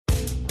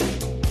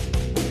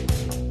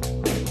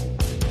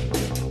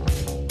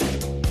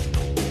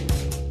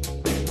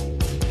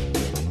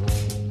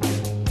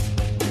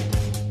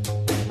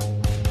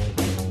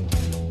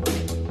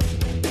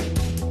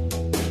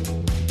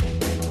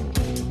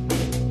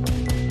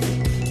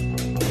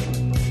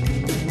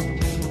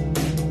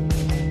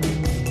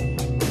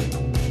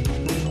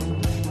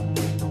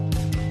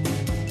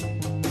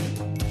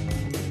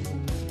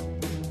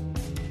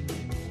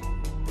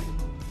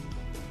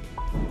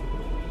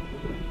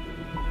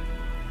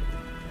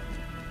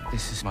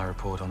This is my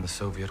report on the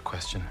Soviet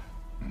question.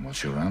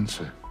 What's your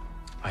answer?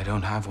 I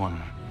don't have one.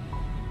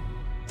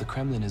 The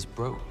Kremlin is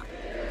broke.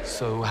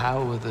 So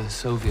how are the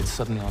Soviets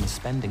suddenly on a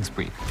spending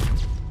spree?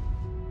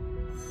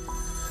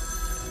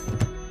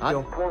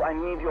 Paul, I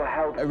need your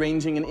help.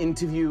 Arranging an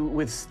interview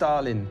with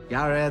Stalin.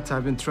 Garrett,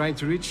 I've been trying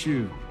to reach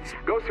you.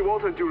 Go see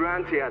Walter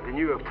Duranty at the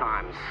New York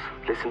Times.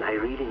 Listen, I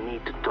really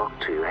need to talk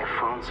to you. I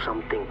found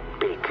something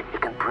big. You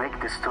can break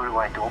the story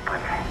wide open.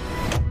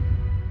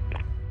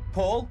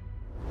 Paul?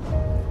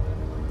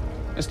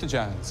 Mr.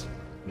 Jones.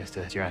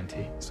 Mr.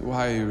 Duranty, So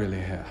why are you really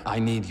here? I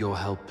need your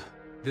help.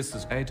 This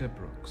is Ada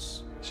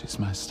Brooks. She's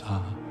my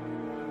star.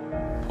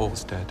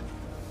 Paul's dead.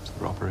 It's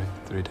a robbery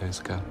 3 days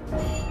ago.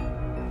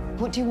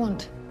 What do you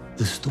want?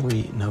 The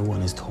story no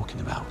one is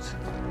talking about.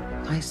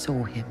 I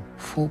saw him,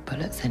 4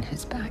 bullets in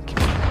his back.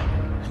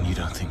 And you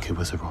don't think it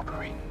was a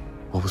robbery?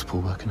 What was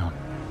Paul working on?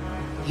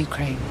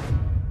 Ukraine.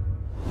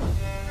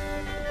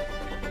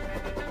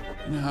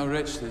 You know how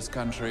rich this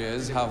country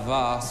is, how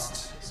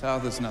vast.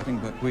 South is nothing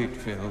but wheat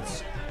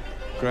fields.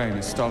 Grain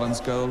is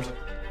Stalin's gold.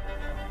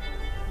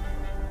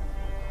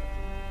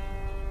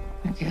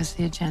 Who gives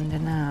the agenda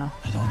now?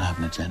 I don't have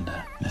an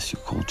agenda, unless you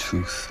call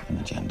truth an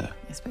agenda.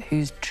 Yes, but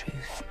whose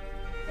truth?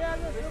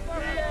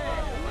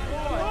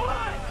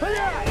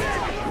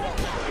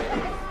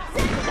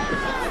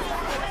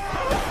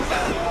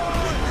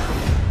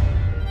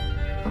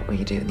 What will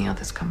you do when the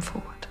others come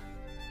forward?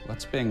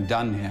 What's being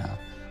done here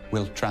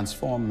will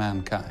transform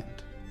mankind.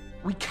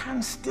 We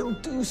can still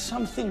do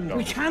something. No.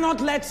 We cannot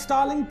let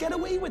Stalin get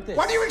away with this.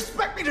 What do you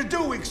expect me to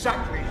do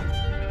exactly?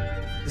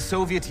 The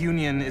Soviet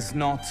Union is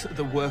not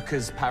the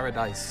workers'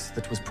 paradise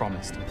that was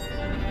promised.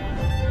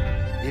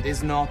 It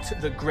is not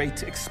the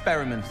great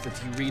experiment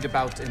that you read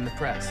about in the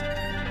press.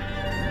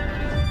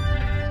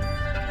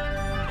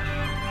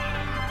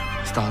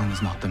 Stalin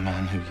is not the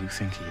man who you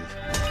think he is.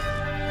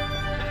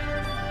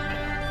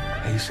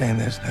 Are you saying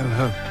there's no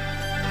hope?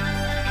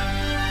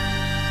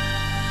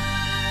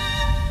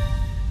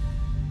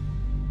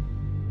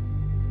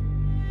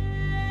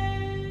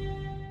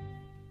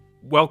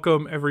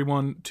 Welcome,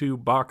 everyone, to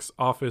Box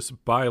Office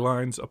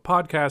Bylines, a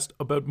podcast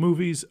about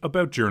movies,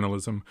 about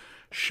journalism,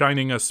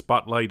 shining a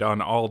spotlight on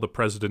all the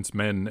president's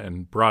men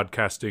and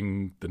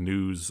broadcasting the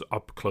news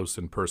up close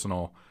and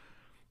personal.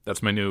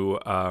 That's my new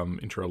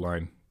intro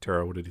line.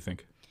 Tara, what did you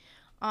think?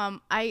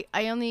 I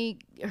only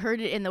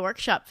heard it in the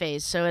workshop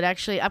phase, so it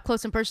actually, up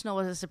close and personal,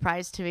 was a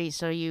surprise to me,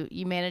 so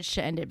you managed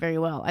to end it very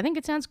well. I think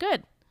it sounds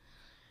good.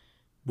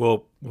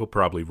 We'll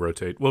probably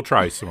rotate. We'll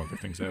try some other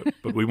things out,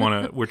 but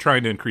we're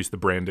trying to increase the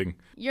branding.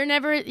 You're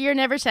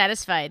never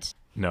satisfied.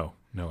 No,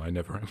 I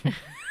never am.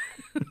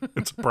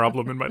 It's a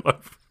problem in my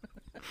life.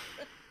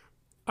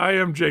 I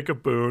am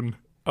Jacob Boone,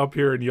 up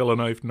here in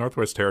Yellowknife,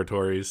 Northwest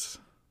Territories.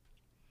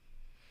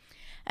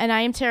 And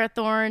I am Tara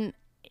Thorne,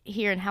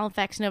 here in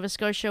Halifax, Nova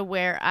Scotia,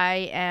 where I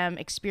am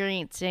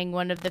experiencing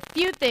one of the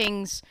few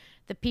things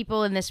the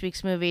people in this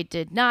week's movie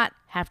did not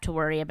have to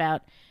worry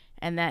about,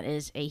 and that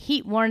is a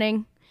heat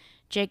warning.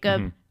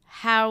 Jacob,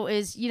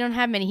 you don't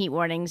have many heat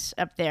warnings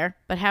up there,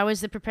 but how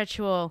is the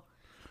perpetual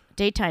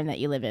daytime that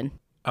you live in?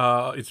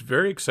 It's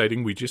very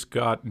exciting. We just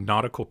got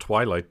nautical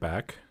twilight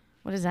back.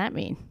 What does that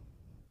mean?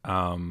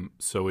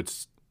 So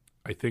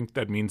I think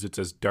that means it's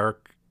as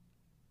dark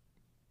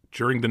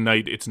during the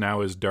night. It's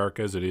now as dark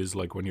as it is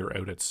like when you're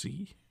out at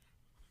sea.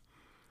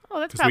 Oh,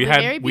 that's probably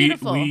very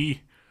beautiful.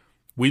 We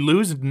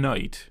lose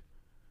night.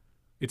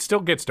 It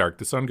still gets dark.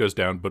 The sun goes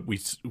down, but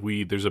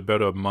we there's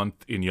about a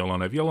month in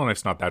Yellowknife.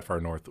 Yellowknife's not that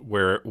far north,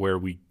 where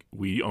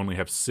we only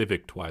have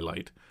civic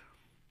twilight,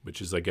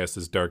 which is, I guess,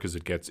 as dark as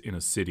it gets in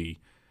a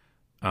city.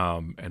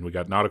 And we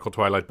got nautical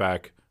twilight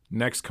back.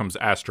 Next comes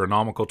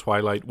astronomical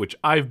twilight, which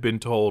I've been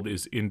told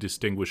is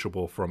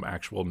indistinguishable from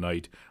actual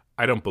night.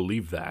 I don't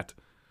believe that,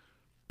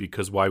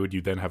 because why would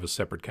you then have a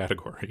separate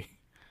category?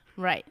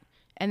 Right.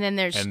 And then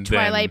there's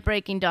Twilight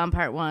Breaking Dawn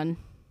Part 1.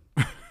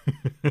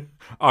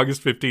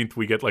 August 15th,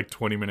 we get like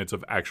 20 minutes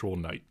of actual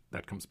night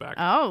that comes back.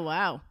 Oh,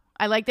 wow.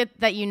 I like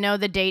that you know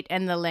the date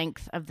and the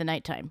length of the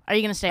nighttime. Are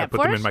you going to stay up for it?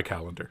 I put them in my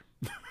calendar.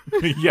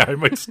 Yeah, I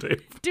might stay.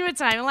 Do a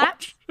time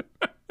lapse.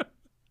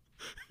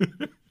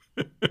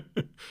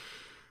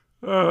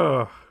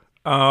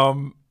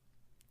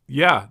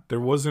 Yeah, there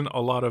wasn't a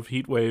lot of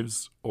heat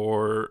waves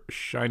or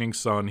shining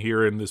sun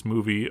here in this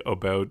movie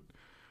about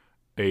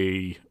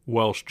a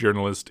Welsh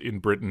journalist in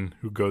Britain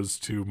who goes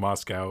to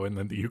Moscow and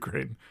then the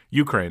Ukraine,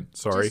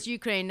 sorry. Just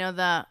Ukraine, no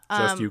the.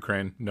 Just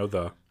Ukraine, no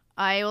the.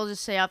 I will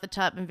just say off the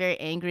top, I'm very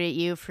angry at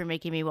you for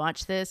making me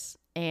watch this.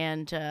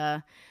 And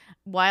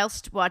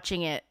whilst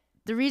watching it,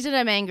 the reason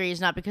I'm angry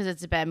is not because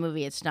it's a bad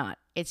movie. It's not.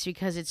 It's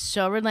because it's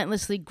so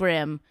relentlessly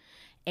grim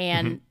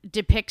and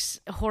depicts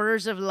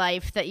horrors of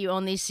life that you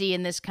only see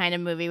in this kind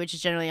of movie, which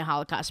is generally a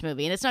Holocaust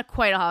movie. And it's not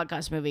quite a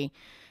Holocaust movie.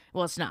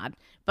 Well, it's not.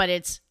 But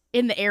it's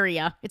in the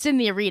area. It's in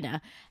the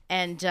arena.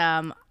 And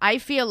I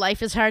feel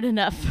life is hard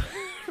enough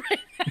right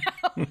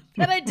now.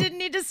 but I didn't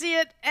need to see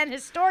an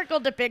historical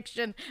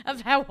depiction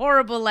of how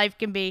horrible life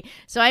can be.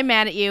 So I'm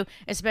mad at you,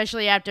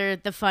 especially after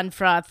the fun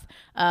froth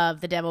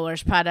of The Devil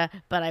Wears Prada,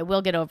 but I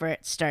will get over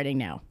it starting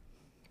now.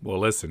 Well,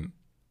 listen,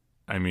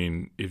 I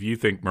mean, if you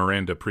think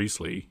Miranda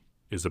Priestley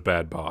is a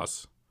bad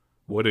boss,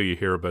 what do you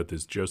hear about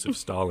this Joseph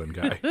Stalin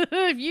guy?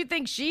 If you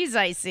think she's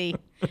icy,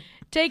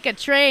 take a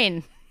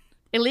train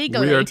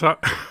illegally.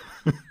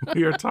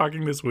 We are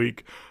talking this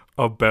week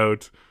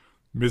about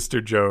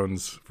Mr.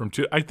 Jones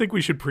I think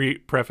we should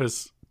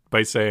preface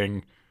by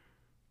saying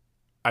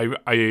I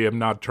am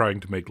not trying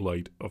to make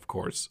light, of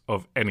course,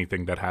 of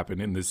anything that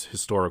happened in this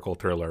historical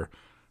thriller.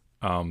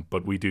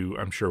 But we do,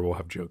 I'm sure we'll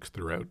have jokes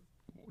throughout,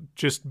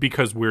 just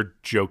because we're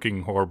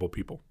joking horrible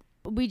people.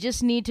 We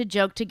just need to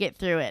joke to get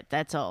through it.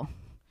 That's all.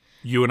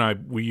 You and I,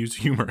 we use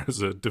humor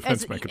as a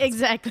defense mechanism.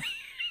 Exactly.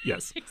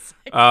 Yes.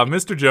 Exactly.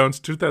 Mr. Jones,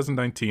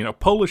 2019, a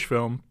Polish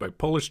film by a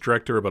Polish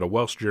director about a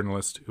Welsh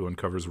journalist who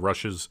uncovers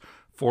Russia's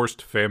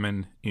forced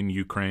famine in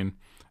Ukraine.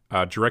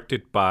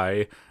 Directed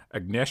by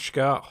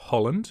Agnieszka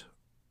Holland,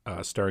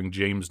 starring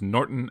James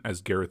Norton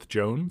as Gareth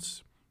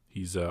Jones.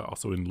 He's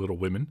also in Little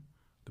Women,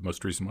 the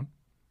most recent one.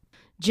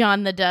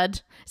 John the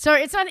Dud.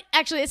 Sorry,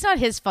 it's not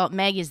his fault.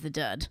 Maggie's the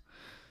dud.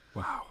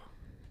 Wow.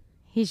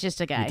 He's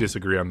just a guy. We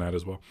disagree on that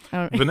as well.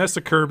 Oh.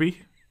 Vanessa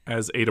Kirby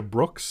as Ada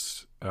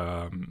Brooks.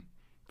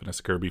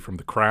 Vanessa Kirby from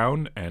The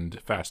Crown and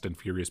Fast and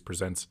Furious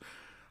presents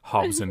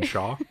Hobbs and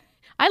Shaw.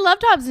 I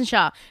loved Hobbs and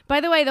Shaw.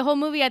 By the way, the whole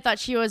movie I thought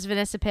she was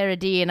Vanessa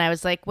Paradis, and I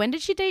was like, when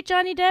did she date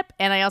Johnny Depp?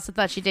 And I also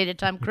thought she dated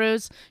Tom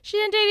Cruise. She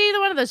didn't date either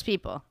one of those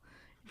people.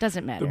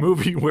 Doesn't matter. The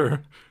movie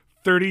where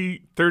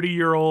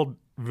 30-year-old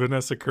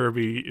Vanessa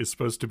Kirby is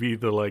supposed to be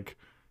the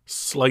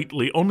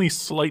only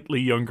slightly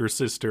younger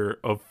sister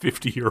of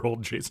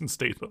 50-year-old Jason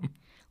Statham.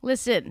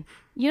 Listen,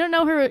 you don't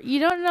know her. You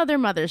don't know their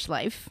mother's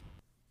life.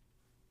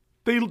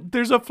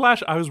 There's a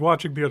flash. I was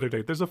watching the other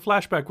day. There's a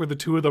flashback where the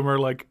two of them are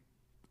like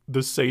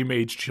the same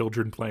age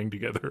children playing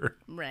together.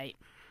 Right.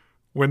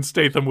 When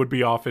Statham would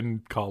be off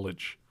in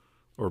college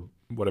or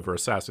whatever,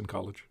 assassin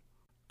college.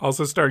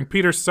 Also starring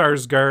Peter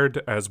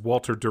Sarsgaard as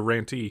Walter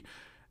Durante,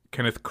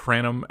 Kenneth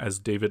Cranham as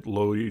David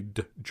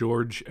Lloyd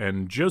George,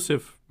 and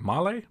Joseph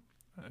Male,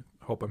 I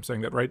hope I'm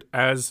saying that right,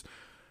 as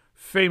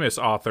famous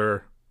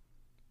author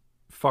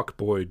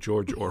fuckboy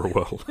George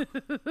Orwell.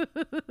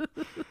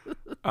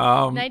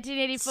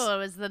 1984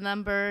 was the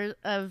number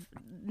of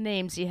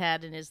names he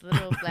had in his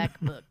little black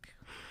book.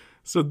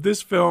 So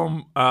this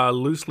film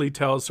loosely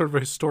tells sort of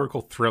a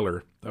historical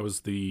thriller. That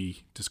was the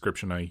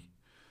description I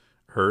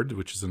heard,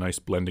 which is a nice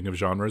blending of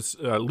genres.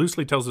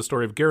 Loosely tells the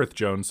story of Gareth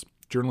Jones,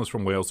 journalist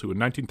from Wales, who in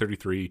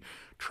 1933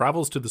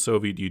 travels to the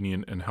Soviet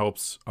Union and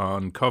helps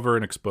uncover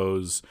and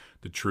expose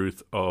the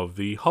truth of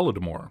the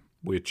Holodomor,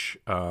 which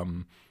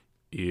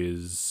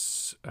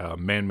is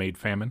man-made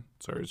famine.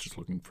 Sorry, I was just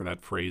looking for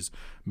that phrase.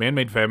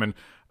 Man-made famine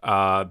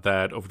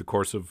that over the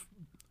course of,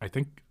 I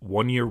think,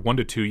 1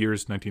 to 2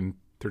 years,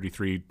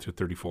 1933 to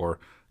 34,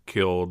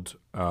 killed,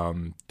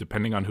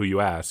 depending on who you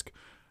ask,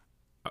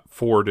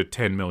 4 to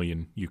 10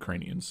 million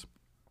Ukrainians.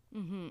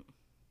 Mm-hmm.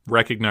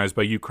 Recognized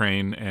by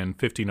Ukraine and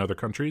 15 other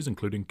countries,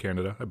 including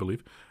Canada, I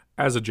believe,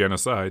 as a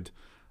genocide.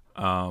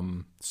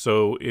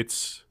 So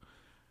it's,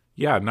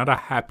 not a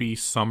happy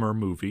summer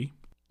movie.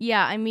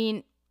 Yeah, I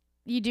mean,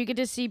 you do get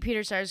to see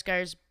Peter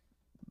Sarsgaard's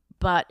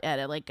butt at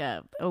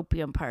a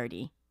opium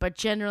party. But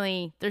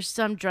generally, there's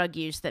some drug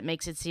use that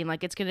makes it seem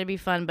like it's going to be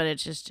fun, but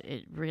it's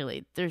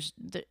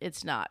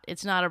not.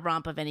 It's not a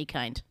romp of any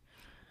kind.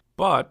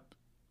 But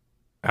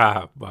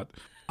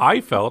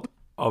I felt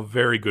a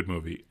very good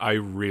movie. I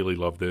really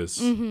love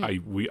this.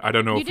 Mm-hmm. I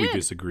don't know if we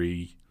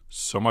disagree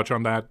so much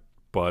on that,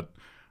 but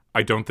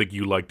I don't think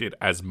you liked it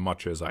as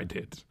much as I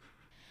did.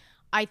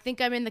 I think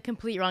I'm in the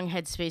complete wrong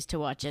headspace to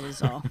watch it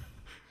is all.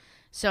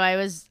 So I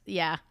was.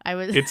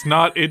 It's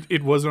not,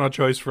 it wasn't a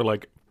choice for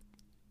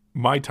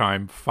my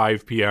time,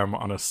 5 p.m.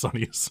 on a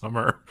sunny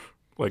summer,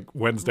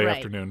 Wednesday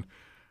afternoon.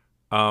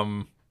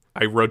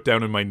 I wrote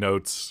down in my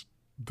notes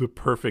the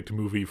perfect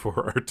movie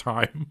for our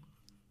time.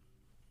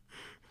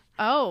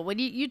 Oh, when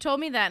you told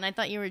me that, and I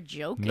thought you were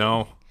joking.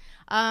 No.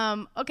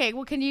 Okay,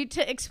 well, can you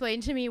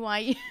explain to me why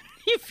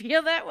you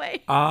feel that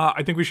way?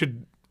 I think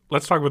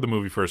let's talk about the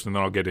movie first, and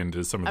then I'll get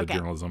into some of the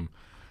journalism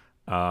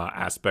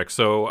aspects.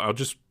 So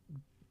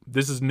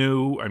this is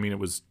new. I mean, it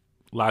was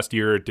last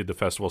year, it did the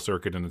festival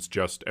circuit, and it's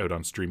just out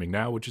on streaming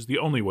now, which is the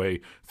only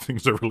way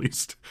things are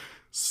released.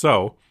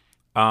 So,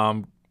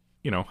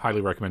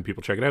 highly recommend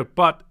people check it out.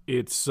 But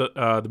it's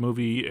the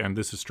movie, and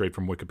this is straight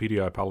from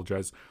Wikipedia, I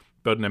apologize,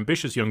 about an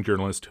ambitious young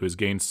journalist who has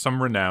gained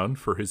some renown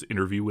for his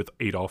interview with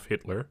Adolf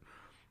Hitler.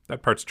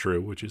 That part's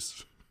true, which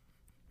is...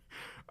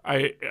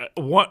 there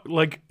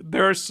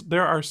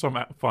are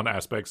some fun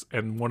aspects,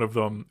 and one of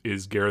them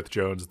is Gareth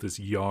Jones, this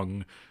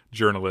young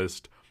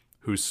journalist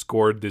who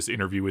scored this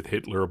interview with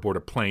Hitler aboard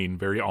a plane,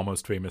 very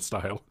Almost Famous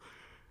style.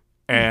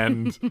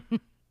 And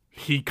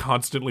he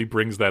constantly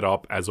brings that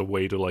up as a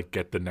way to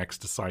get the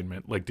next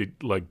assignment.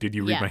 Did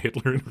you read my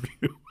Hitler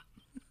interview?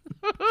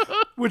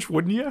 Which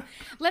wouldn't you?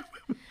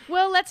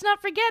 Well, let's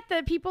not forget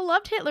that people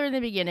loved Hitler in the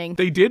beginning.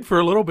 They did for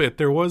a little bit.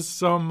 There was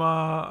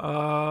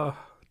some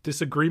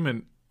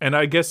disagreement, and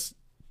I guess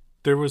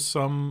there was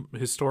some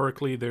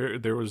historically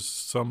there was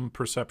some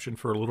perception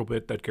for a little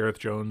bit that Gareth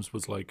Jones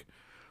was like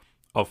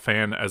a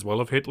fan as well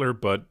of Hitler,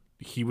 but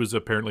he was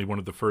apparently one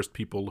of the first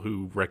people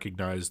who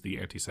recognized the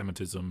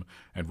anti-Semitism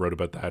and wrote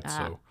about that.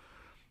 So,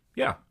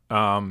 yeah.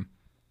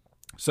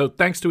 So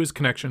thanks to his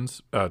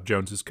connections,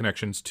 Jones's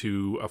connections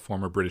to a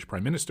former British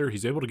prime minister,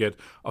 he's able to get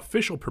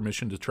official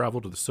permission to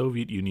travel to the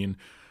Soviet Union,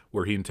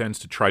 where he intends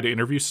to try to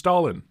interview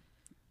Stalin,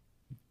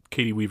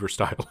 Katie Weaver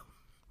style.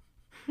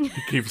 He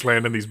keeps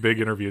landing these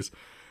big interviews.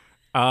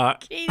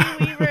 Katie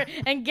Weaver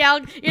and Gal,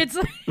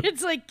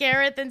 it's like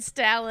Gareth and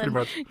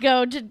Stalin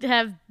go to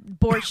have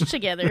borscht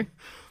together.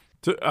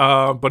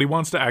 But he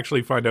wants to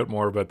actually find out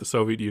more about the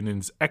Soviet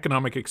Union's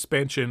economic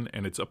expansion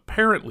and its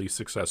apparently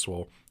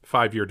successful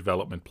 5-year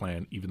development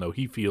plan, even though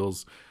he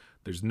feels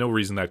there's no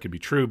reason that could be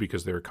true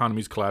because their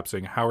economy's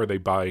collapsing. How are they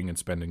buying and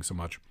spending so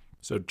much?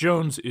 So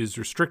Jones is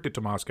restricted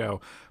to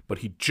Moscow, but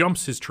he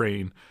jumps his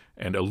train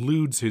and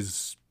eludes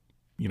his,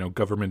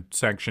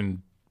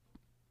 government-sanctioned,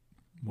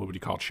 what would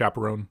you call it,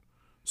 chaperone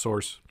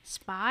source.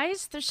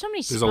 Spies? There's so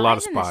many spies. There's a lot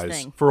of in this spies.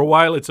 thing. For a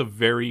while, it's a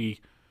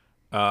very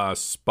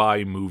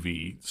spy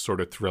movie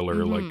sort of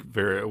thriller, like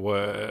very.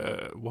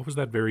 What was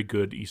that very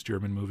good East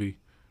German movie,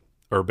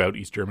 or about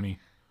East Germany?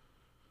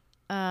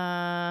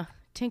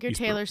 Tinker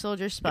Tailor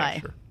Soldier Spy. Yeah,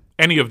 sure.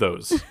 Any of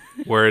those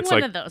where it's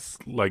One like of those.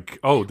 like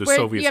the Where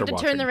Soviets you have are to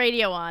watching. turn the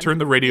radio on. Turn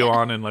the radio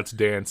on and let's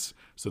dance.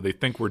 So they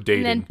think we're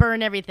dating, And then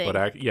burn everything.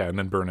 But and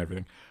then burn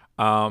everything.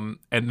 And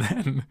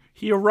then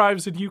he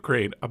arrives in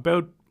Ukraine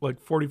about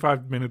like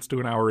 45 minutes to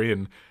an hour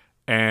in,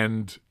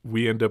 and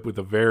we end up with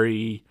a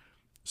very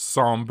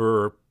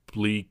somber,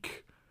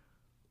 bleak,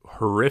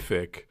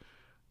 horrific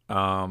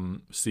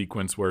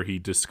sequence where he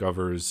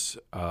discovers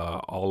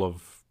all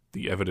of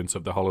the evidence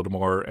of the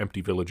Holodomor,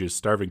 empty villages,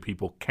 starving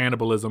people,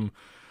 cannibalism,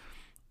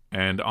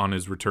 and on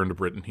his return to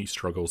Britain, he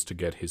struggles to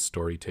get his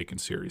story taken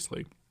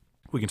seriously.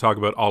 We can talk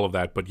about all of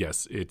that, but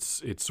yes,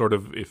 it's sort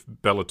of if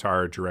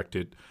Bellatar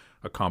directed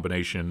a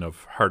combination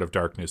of Heart of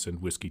Darkness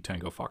and Whiskey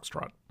Tango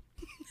Foxtrot.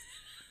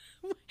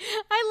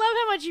 I love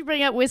how much you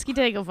bring up Whiskey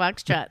Tango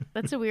Foxtrot.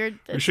 That's a weird.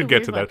 We should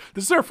get to that.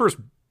 This is our first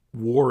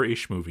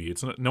war-ish movie.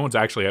 It's not, no one's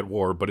actually at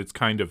war, but it's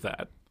kind of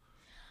that.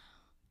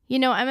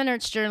 I'm an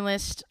arts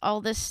journalist.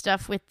 All this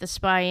stuff with the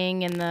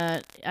spying and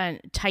the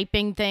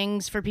typing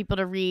things for people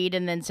to read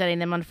and then setting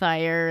them on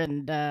fire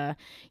and,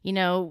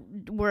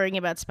 worrying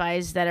about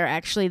spies that are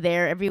actually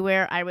there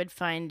everywhere, I would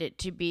find it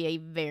to be a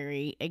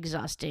very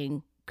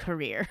exhausting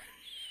career.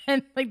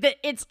 And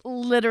it's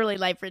literally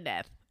life or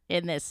death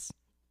in this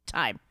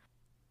time.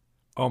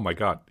 Oh, my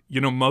God.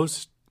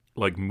 Most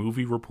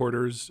movie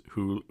reporters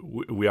who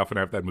we often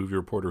have that movie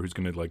reporter who's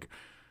going to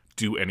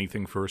do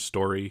anything for a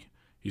story.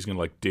 He's going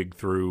to dig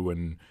through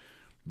and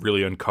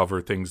really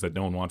uncover things that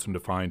no one wants him to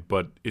find,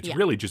 but it's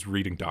really just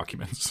reading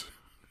documents.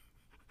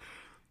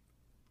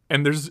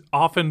 And there's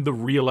often the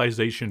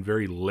realization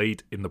very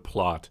late in the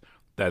plot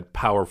that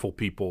powerful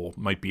people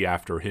might be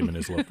after him and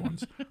his loved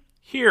ones.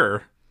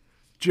 Here,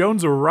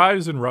 Jones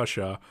arrives in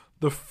Russia.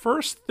 The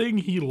first thing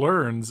he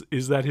learns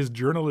is that his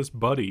journalist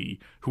buddy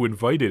who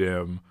invited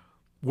him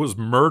was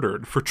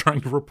murdered for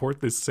trying to report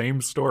this same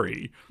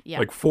story.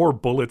 4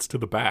 bullets to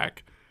the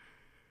back.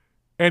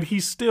 And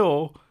he's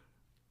still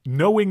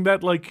knowing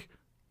that,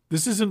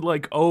 this isn't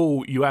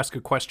you ask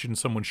a question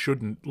someone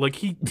shouldn't.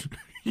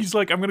 He's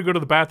like, I'm going to go to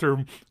the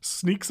bathroom,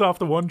 sneaks off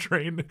the one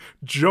train,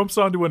 jumps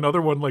onto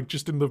another one,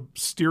 just in the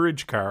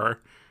steerage car.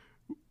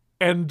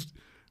 And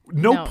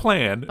no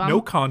plan,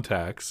 no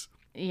contacts.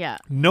 Yeah.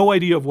 No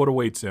idea of what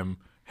awaits him.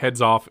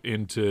 Heads off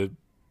into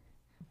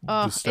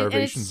the starvation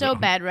and it's so zone.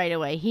 bad right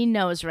away. He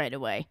knows right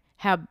away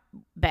how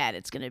bad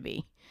it's going to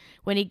be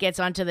when he gets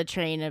onto the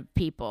train of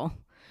people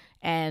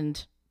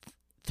and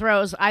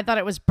throws, I thought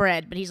it was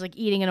bread, but he's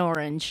eating an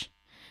orange,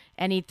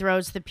 and he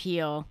throws the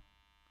peel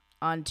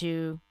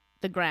onto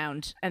the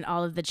ground, and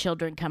all of the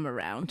children come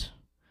around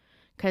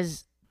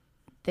because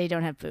they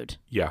don't have food.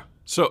 Yeah.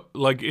 So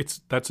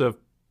that's a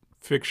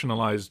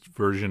fictionalized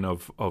version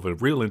of a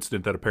real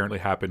incident that apparently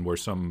happened where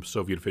some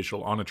Soviet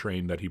official on a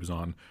train that he was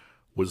on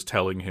was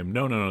telling him,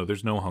 no,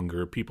 there's no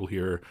hunger. People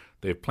here,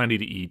 they have plenty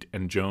to eat.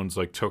 And Jones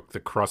took the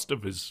crust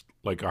of his,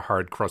 a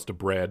hard crust of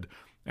bread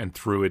and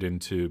threw it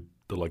into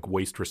the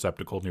waste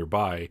receptacle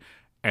nearby,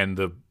 and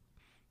the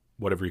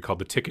whatever you call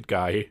the ticket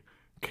guy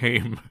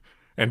came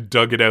and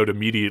dug it out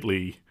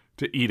immediately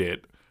to eat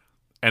it,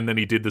 and then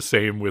he did the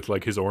same with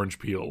his orange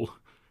peel,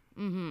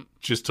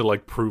 just to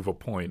prove a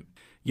point.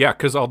 Yeah,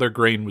 because all their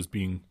grain was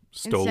being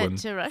stolen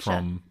to Russia.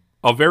 From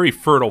a very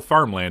fertile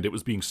farmland. It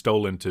was being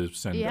stolen to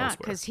send elsewhere. Yeah,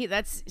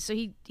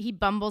 because he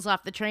bumbles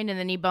off the train, and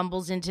then he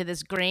bumbles into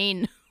this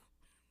grain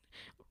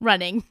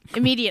running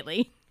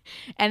immediately,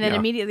 and then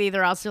immediately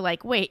they're also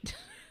wait.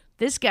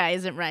 This guy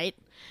isn't right.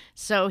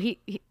 So he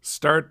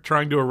start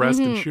trying to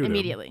arrest and shoot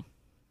immediately. him.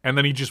 And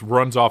then he just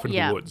runs off into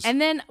the woods. And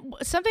then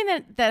something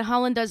that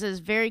Holland does is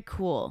very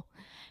cool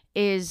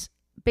is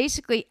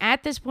basically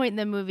at this point in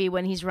the movie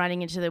when he's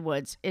running into the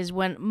woods is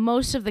when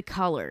most of the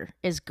color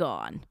is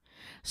gone.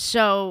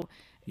 So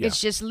it's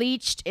just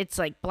leached. It's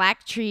like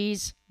black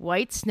trees,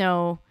 white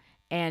snow,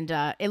 and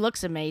it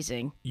looks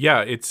amazing.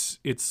 Yeah, it's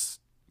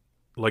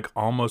like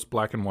almost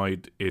black and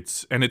white.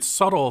 It's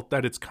subtle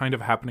that it's kind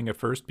of happening at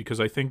first, because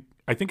I think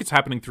it's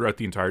happening throughout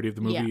the entirety of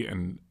the movie,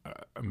 and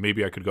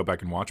maybe I could go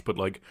back and watch, but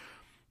like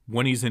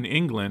when he's in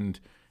England,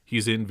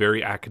 he's in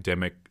very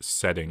academic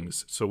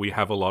settings. So we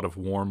have a lot of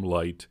warm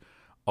light,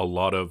 a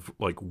lot of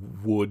like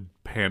wood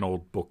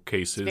paneled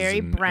bookcases, it's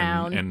very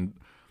brown. And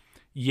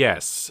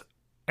yes.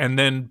 And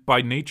then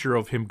by nature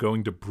of him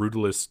going to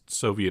brutalist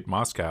Soviet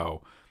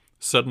Moscow,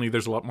 suddenly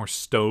there's a lot more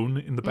stone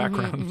in the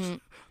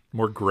background,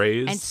 more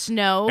grays. And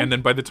snow. And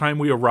then by the time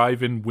we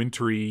arrive in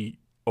wintry,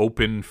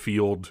 open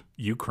field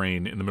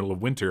Ukraine in the middle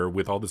of winter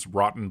with all this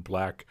rotten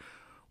black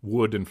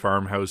wood and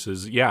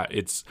farmhouses, yeah,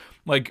 it's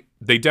like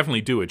they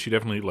definitely do it. She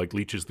definitely like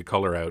leaches the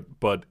color out.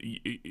 But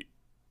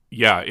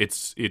yeah,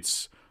 it's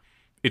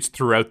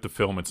throughout the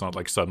film. It's not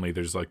like suddenly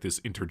there's like this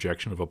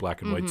interjection of a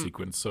black and white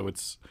sequence. So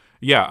it's,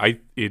 yeah,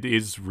 it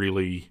is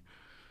really,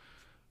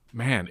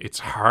 man, it's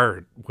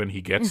hard when he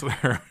gets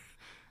there.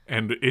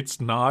 And it's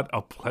not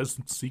a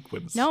pleasant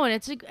sequence. No, and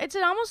it's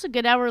almost a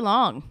good hour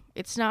long.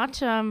 It's not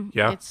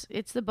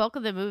it's the bulk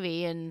of the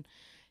movie, and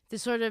the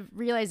sort of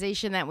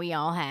realization that we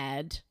all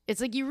had. It's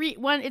like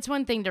it's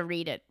one thing to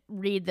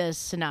read the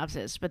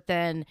synopsis, but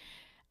then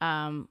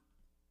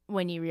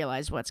when you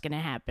realize what's going to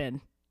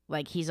happen,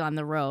 like he's on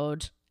the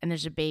road and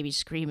there's a baby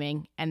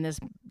screaming and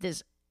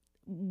this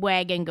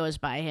wagon goes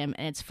by him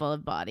and it's full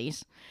of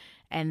bodies,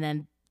 and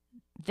then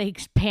they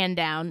pan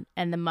down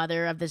and the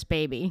mother of this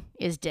baby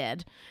is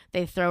dead.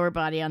 They throw her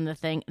body on the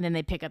thing and then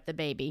they pick up the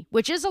baby,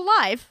 which is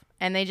alive,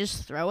 and they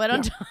just throw it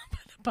on top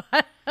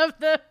of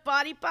the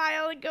body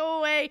pile and go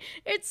away.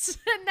 And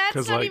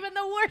that's not even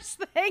the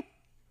worst thing.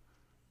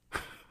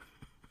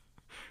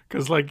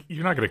 Because like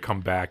you're not going to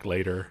come back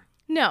later.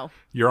 No.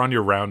 You're on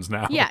your rounds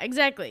now. Yeah,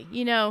 exactly.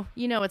 You know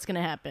what's going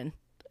to happen.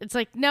 It's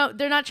like, no,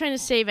 they're not trying to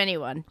save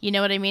anyone. You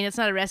know what I mean? It's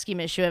not a rescue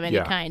mission of any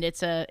kind.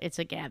 It's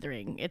a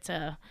gathering. It's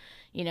a,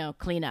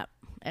 cleanup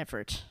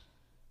effort.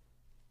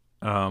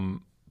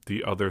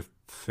 The other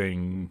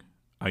thing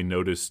I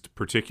noticed,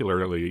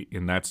 particularly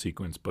in that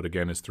sequence, but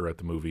again is throughout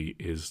the movie,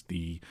 is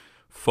the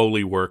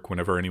Foley work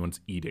whenever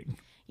anyone's eating.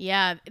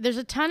 Yeah, there's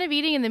a ton of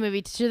eating in the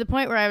movie to the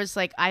point where I was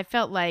like, I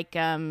felt like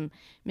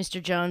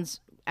Mr.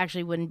 Jones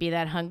actually wouldn't be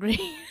that hungry.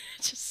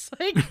 Just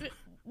like,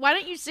 why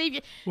don't you save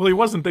your... Well, he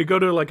wasn't. They go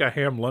to like a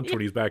ham lunch when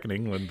he's back in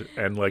England,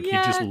 and like he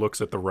just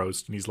looks at the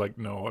roast and he's like,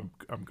 no,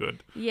 I'm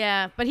good.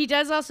 Yeah, but he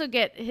does also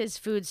get his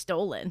food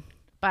stolen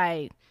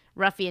by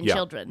ruffian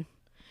children,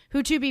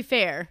 who, to be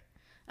fair,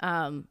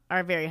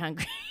 are very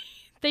hungry.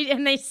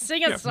 They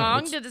sing a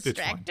song to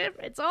distract him.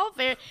 It's all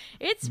fair.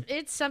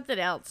 It's something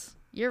else.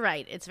 You're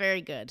right. It's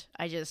very good.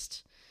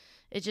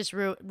 It just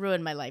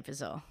ruined my life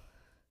is all.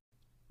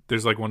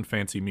 There's like one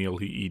fancy meal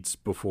he eats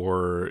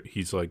before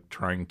he's like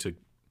trying to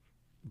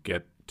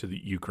get to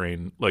the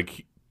Ukraine,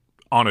 like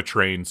on a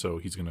train. So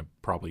he's going to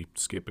probably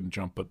skip and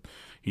jump, but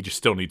he just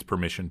still needs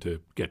permission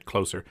to get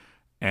closer.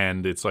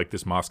 And it's like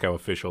this Moscow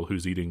official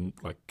who's eating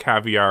like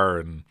caviar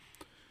and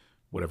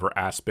whatever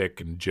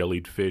aspic and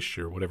jellied fish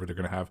or whatever they're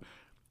going to have.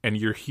 And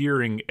you're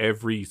hearing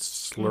every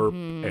slurp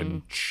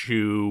and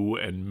chew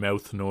and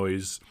mouth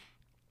noise.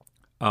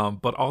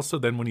 But also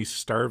then when he's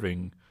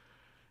starving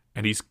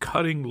and he's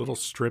cutting little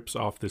strips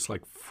off this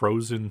like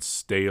frozen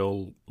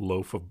stale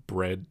loaf of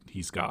bread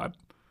he's got.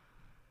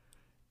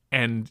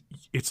 And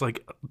it's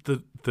like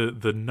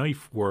the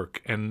knife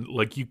work and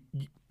like you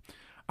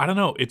I don't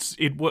know.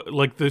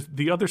 Like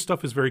the other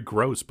stuff is very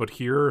gross, but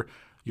here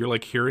you're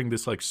like hearing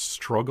this like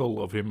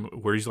struggle of him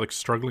where he's like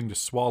struggling to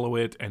swallow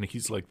it, and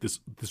he's like this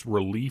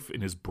relief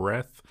in his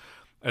breath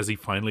as he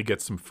finally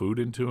gets some food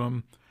into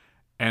him.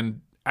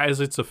 And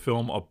as it's a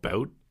film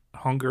about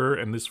hunger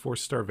and this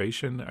forced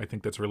starvation, I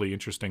think that's really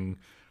interesting.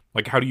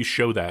 Like, how do you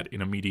show that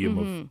in a medium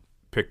of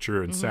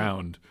picture and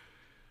sound?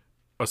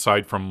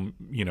 Aside from,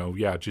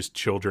 just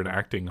children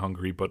acting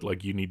hungry, but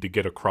like you need to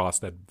get across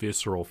that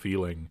visceral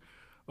feeling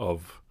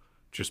of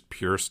just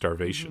pure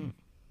starvation.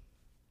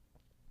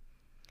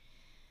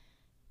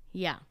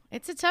 Yeah,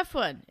 it's a tough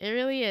one. It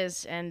really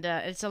is, and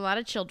it's a lot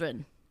of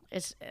children.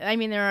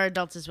 There are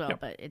adults as well,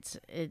 but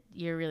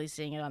you're really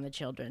seeing it on the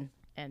children,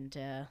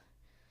 and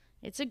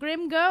it's a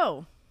grim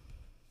go.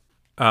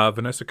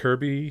 Vanessa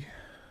Kirby.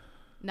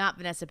 Not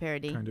Vanessa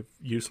Paradis. Kind of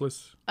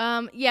useless.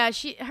 Yeah,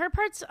 her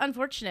part's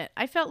unfortunate.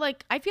 I feel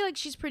like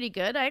she's pretty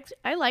good.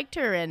 I liked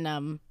her in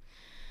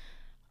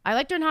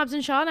Hobbs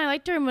and Shaw, and I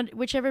liked her in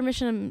whichever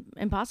Mission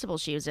Impossible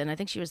she was in. I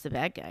think she was the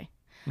bad guy.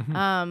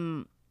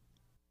 Mm-hmm.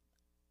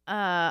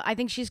 I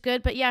think she's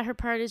good, but yeah, her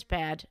part is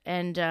bad.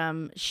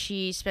 And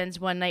she spends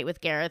one night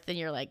with Gareth, and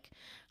you're like,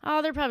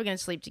 oh, they're probably gonna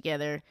sleep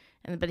together.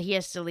 But he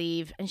has to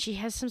leave, and she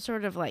has some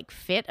sort of like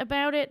fit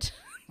about it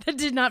that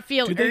did not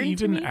feel. Did they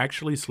even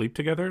actually sleep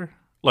together?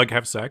 Like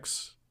have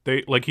sex?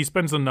 He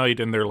spends the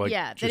night, and they're like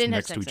just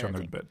next to each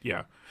other in bed.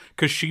 Yeah,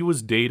 because she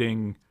was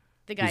dating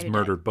the guy his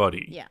murdered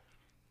buddy. Yeah.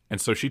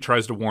 And so she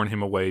tries to warn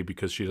him away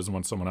because she doesn't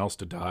want someone else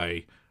to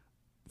die,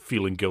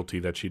 feeling guilty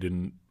that she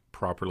didn't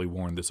properly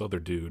warn this other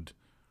dude.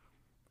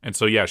 And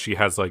so, yeah, she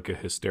has like a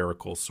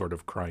hysterical sort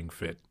of crying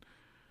fit,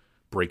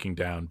 breaking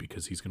down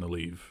because he's going to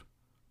leave.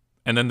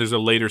 And then there's a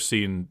later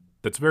scene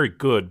that's very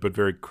good but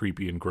very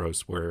creepy and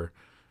gross where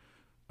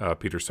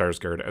Peter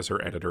Sarsgaard, as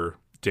her editor,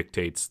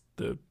 dictates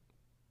the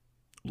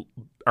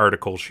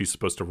article she's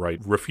supposed to write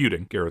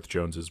refuting Gareth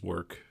Jones's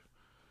work.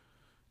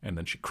 And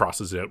then she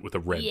crosses it out with a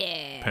red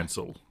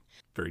pencil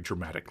very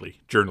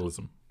dramatically.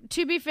 Journalism.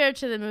 To be fair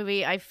to the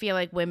movie, I feel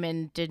like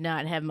women did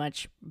not have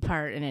much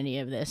part in any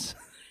of this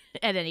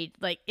at any,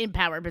 like, in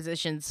power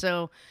positions.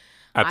 So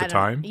at the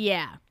time?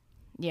 Yeah.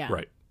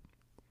 Right.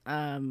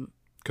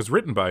 Because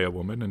written by a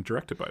woman and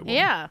directed by a woman.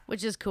 Yeah,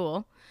 which is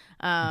cool.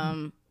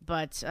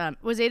 But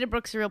was Ada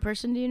Brooks a real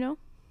person, do you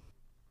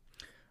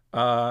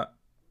know?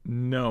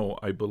 No,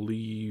 I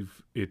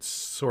believe it's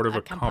sort of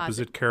a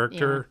composite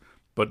character,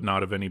 but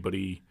not of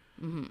anybody.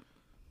 Mm-hmm.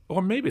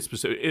 Or maybe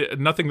specific.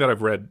 Nothing that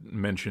I've read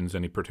mentions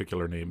any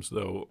particular names,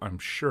 though. I'm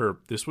sure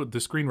the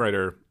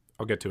screenwriter,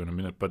 I'll get to in a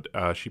minute, but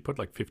she put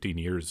like 15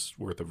 years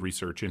worth of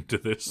research into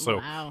this, so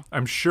wow.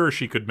 I'm sure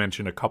she could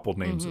mention a couple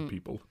names of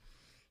people.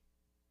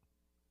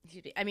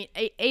 I mean,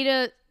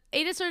 Ada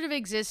sort of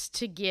exists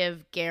to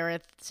give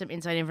Gareth some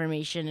inside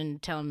information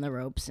and tell him the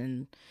ropes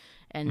and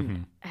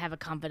have a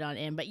confidant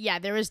in. But yeah,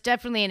 there was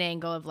definitely an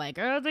angle of like,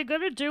 are they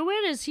gonna do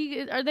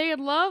it? Are they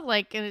in love?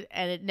 Like, and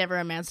it never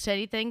amounts to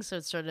anything. So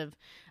it's sort of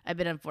a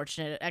bit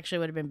unfortunate. It actually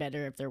would have been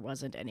better if there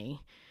wasn't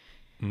any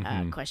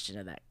question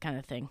of that kind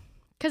of thing.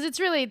 Because it's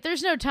really,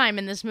 there's no time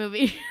in this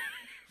movie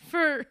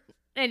for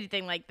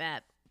anything like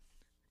that.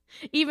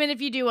 Even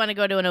if you do want to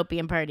go to an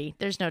opium party,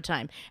 there's no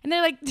time. And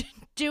they're like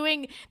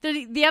doing,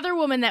 the other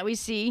woman that we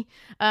see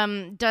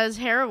does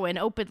heroin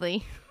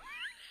openly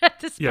at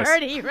this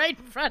party right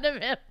in front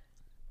of him.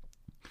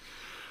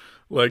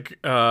 Like,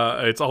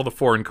 it's all the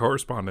foreign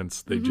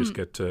correspondents. They just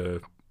get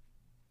to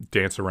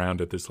dance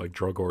around at this like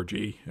drug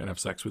orgy and have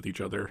sex with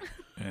each other.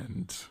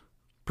 And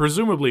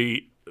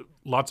presumably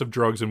lots of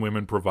drugs and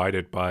women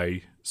provided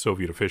by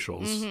Soviet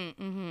officials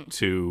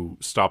to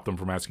stop them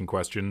from asking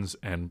questions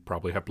and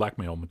probably have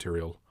blackmail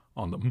material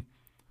on them.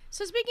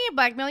 So speaking of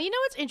blackmail, you know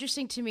what's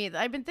interesting to me?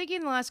 I've been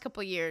thinking the last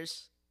couple of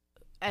years,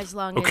 as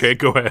long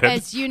go ahead.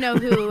 As you know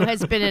who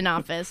has been in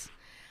office.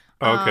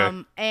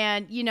 Okay.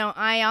 And, you know,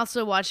 I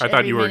also watched I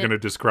thought you were going to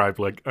describe,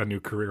 like, a new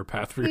career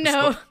path for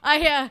yourself. No,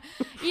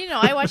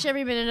 I watched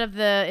every minute of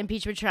the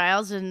impeachment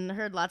trials and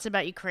heard lots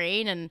about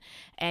Ukraine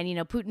and you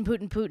know,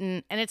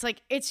 Putin. And it's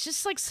like, it's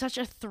just, like, such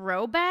a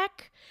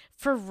throwback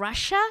for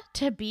Russia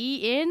to be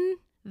in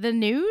the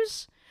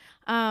news.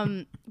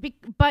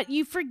 But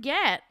you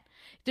forget.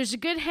 There's a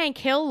good Hank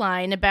Hill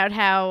line about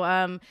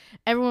how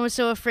everyone was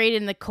so afraid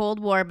in the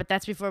Cold War, but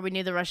that's before we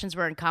knew the Russians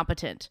were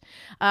incompetent.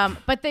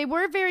 But they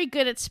were very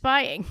good at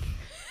spying.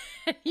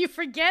 You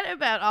forget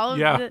about all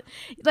of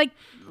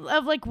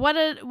what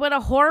a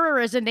horror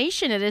as a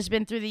nation it has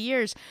been through the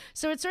years.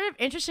 So it's sort of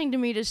interesting to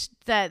me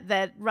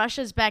that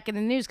Russia's back in the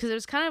news, because it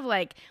was kind of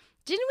like,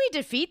 didn't we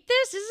defeat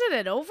this? Isn't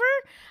it over?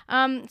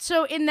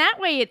 So in that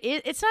way,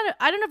 it's not.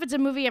 I don't know if it's a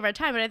movie of our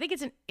time, but I think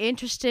it's an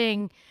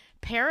interesting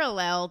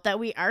parallel that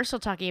we are still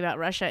talking about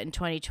Russia in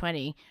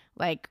 2020,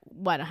 like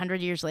 100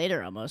 years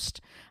later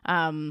almost.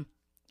 Yeah,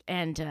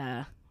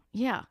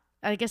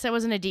 I guess that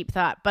wasn't a deep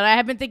thought, but I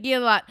have been thinking a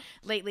lot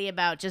lately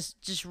about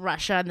just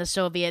Russia and the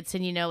Soviets,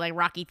 and, you know, like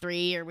Rocky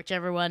 3 or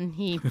whichever one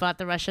he fought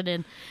the Russian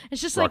in. It's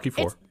just Rocky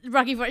like 4.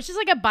 Rocky 4. It's just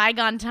like a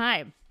bygone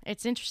time.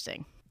 It's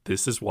interesting.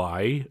 This is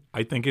why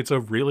I think it's a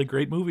really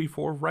great movie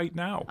for right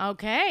now.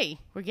 Okay,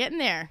 we're getting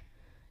there.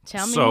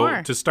 Tell me more.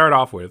 So to start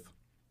off with,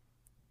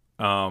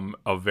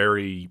 a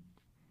very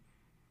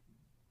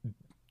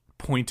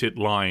pointed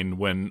line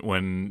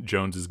when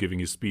Jones is giving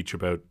his speech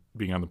about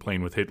being on the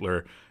plane with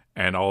Hitler,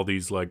 and all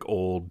these like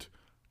old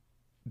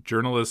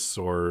journalists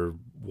or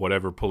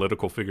whatever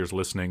political figures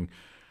listening,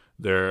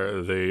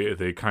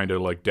 they kind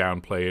of like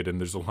downplay it, and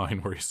there's a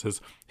line where he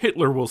says,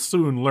 "Hitler will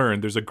soon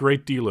learn there's a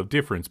great deal of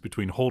difference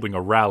between holding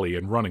a rally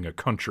and running a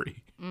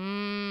country."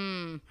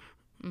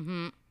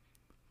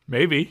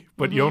 Maybe,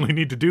 but you only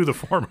need to do the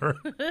former.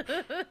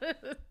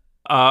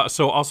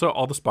 So also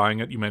all the spying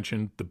that you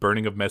mentioned, the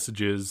burning of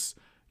messages,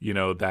 you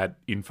know, that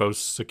info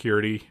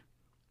security,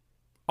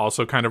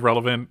 also kind of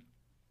relevant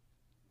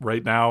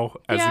right now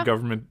as the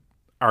government,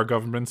 our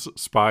governments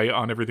spy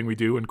on everything we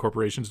do, and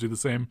corporations do the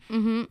same.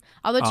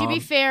 Although to be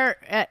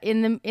fair,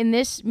 in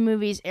this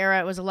movie's era,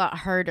 it was a lot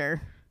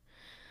harder.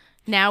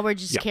 Now we're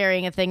just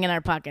carrying a thing in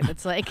our pocket.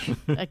 It's like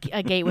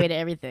a gateway to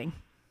everything.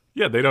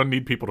 Yeah, they don't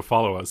need people to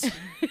follow us.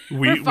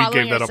 We gave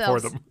that up for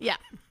them. Yeah.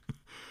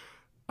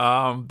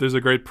 There's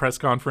a great press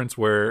conference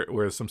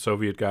where some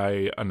Soviet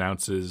guy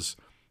announces,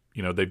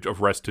 you know, they've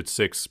arrested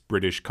 6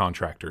 British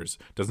contractors.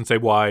 Doesn't say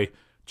why,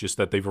 just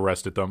that they've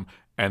arrested them.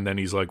 And then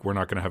he's like, we're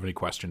not going to have any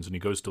questions. And he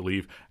goes to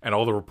leave. And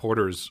all the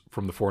reporters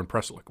from the foreign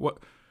press are like,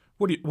 what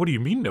do you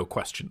mean no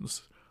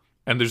questions?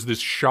 And there's this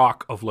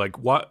shock of like,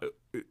 what?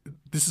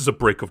 This is a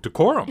break of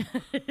decorum.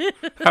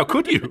 How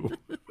could you?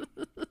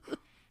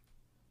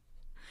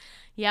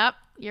 Yep,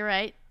 you're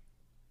right.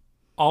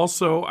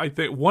 Also, I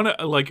think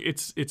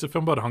it's a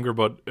film about hunger,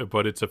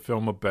 but it's a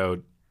film about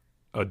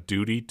a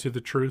duty to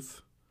the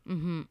truth,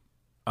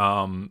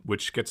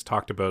 which gets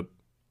talked about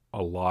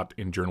a lot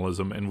in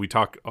journalism, and we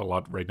talk a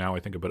lot right now,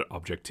 I think, about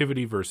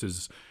objectivity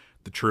versus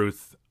the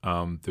truth.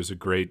 There's a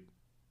great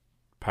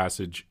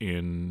passage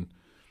in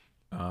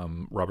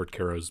Robert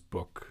Cara's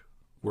book,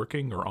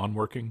 Working or On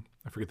Working.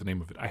 I forget the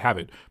name of it. I have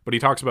it, but he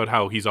talks about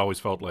how he's always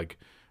felt like,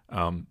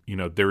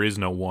 there is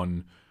no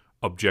one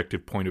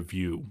objective point of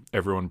view.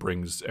 Everyone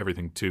brings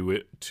everything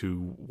to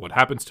what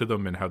happens to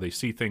them and how they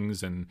see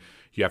things, and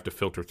you have to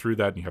filter through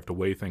that and you have to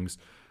weigh things,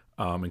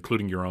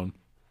 including your own.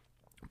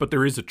 But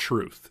there is a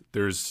truth.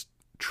 There's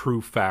true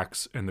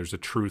facts and there's a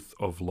truth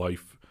of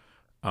life.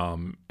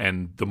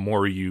 And the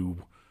more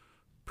you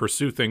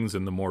pursue things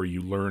and the more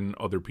you learn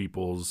other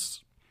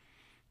people's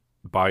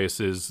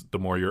biases, the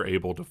more you're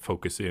able to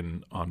focus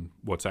in on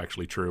what's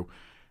actually true.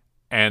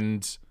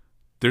 And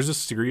there's a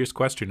serious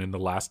question in the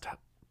last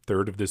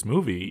third of this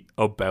movie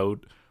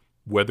about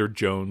whether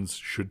Jones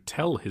should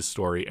tell his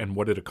story and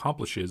what it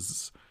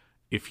accomplishes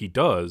if he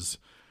does.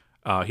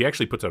 He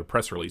actually puts out a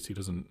press release. He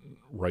doesn't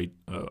write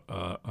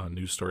a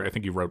news story. I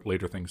think he wrote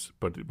later things,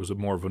 but it was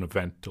more of an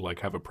event to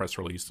have a press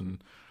release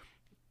and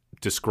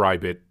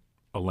describe it,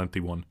 a lengthy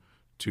one,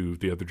 to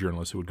the other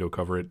journalists who would go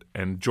cover it.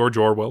 And George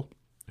Orwell,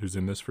 who's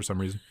in this for some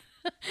reason.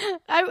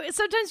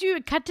 Sometimes you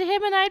would cut to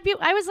him and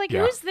I was like,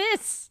 Who's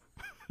this?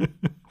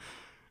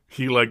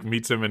 He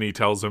meets him and he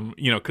tells him,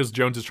 because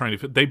Jones is trying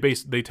to,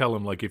 they tell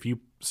him if you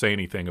say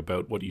anything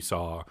about what you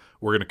saw,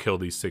 we're going to kill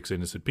these 6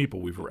 innocent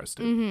people we've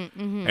arrested.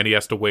 And he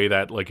has to weigh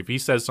that, if he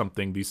says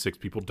something, these 6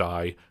 people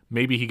die.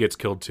 Maybe he gets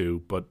killed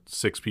too, but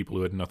 6 people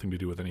who had nothing to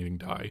do with anything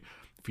die.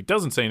 If he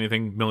doesn't say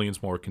anything,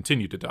 millions more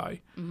continue to die.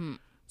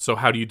 So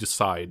how do you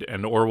decide?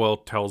 And Orwell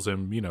tells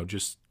him,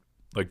 just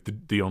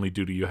the only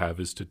duty you have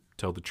is to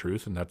tell the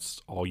truth, and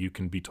that's all you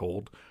can be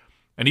told.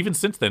 And even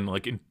since then,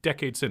 in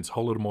decades since,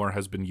 Holodomor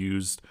has been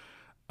used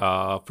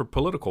for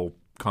political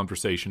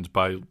conversations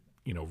by,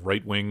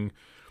 right-wing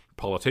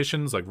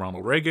politicians like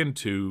Ronald Reagan,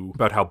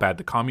 about how bad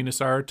the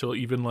communists are, to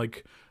even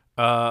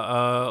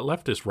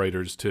leftist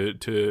writers to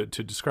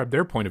describe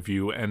their point of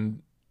view.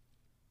 And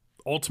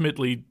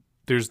ultimately,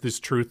 there's this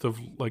truth of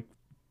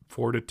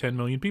 4 to 10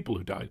 million people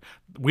who died.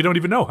 We don't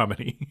even know how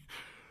many,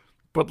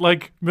 but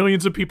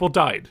millions of people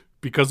died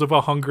because of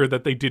a hunger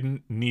that they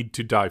didn't need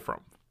to die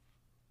from.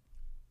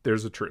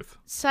 There's a truth.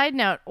 Side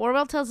note,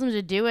 Orwell tells him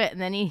to do it,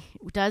 and then he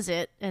does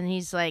it, and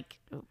he's like,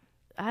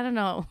 I don't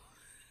know.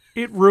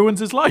 It ruins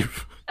his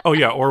life. Oh,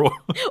 yeah, Orwell.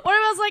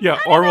 Orwell's like, yeah,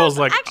 Orwell's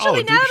like,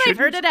 actually, now that I've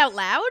heard it out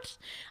loud,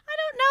 I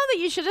don't know that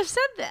you should have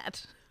said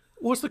that.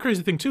 What's the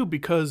crazy thing, too,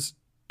 because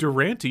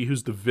Durante,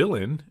 who's the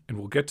villain, and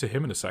we'll get to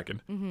him in a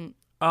second,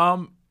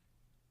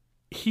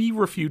 he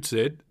refutes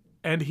it,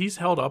 and he's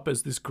held up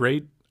as this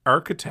great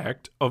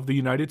architect of the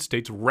United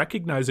States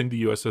recognizing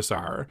the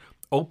USSR,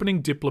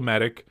 opening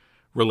diplomatic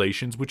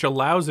relations, which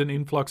allows an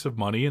influx of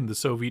money, and the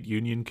Soviet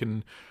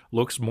Union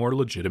looks more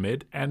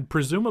legitimate, and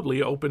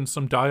presumably opens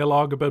some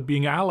dialogue about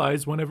being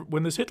allies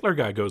when this Hitler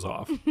guy goes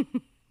off.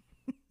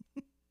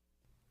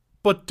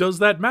 But does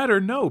that matter?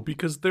 No,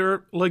 because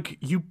they're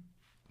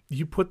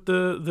you put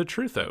the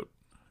truth out,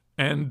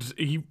 and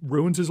he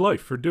ruins his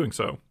life for doing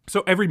so.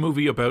 So every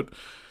movie about,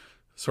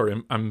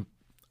 sorry, I'm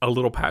a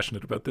little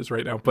passionate about this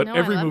right now, but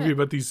every movie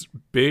about these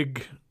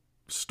big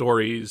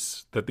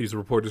stories that these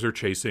reporters are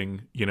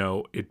chasing,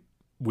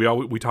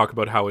 we talk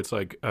about how it's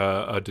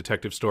a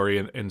detective story,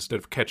 and instead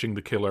of catching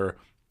the killer,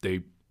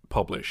 they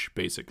publish,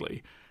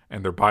 basically,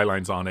 and their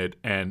bylines on it,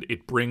 and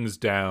it brings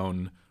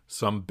down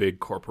some big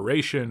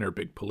corporation or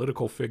big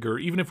political figure.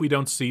 Even if we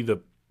don't see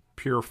the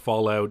pure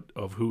fallout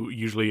of who,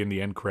 usually in the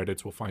end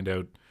credits, we'll find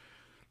out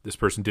this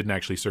person didn't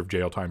actually serve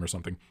jail time or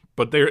something.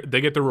 But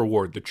they get the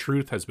reward. The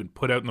truth has been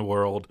put out in the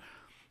world.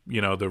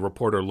 The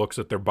reporter looks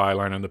at their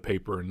byline on the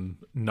paper and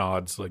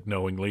nods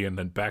knowingly, and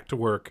then back to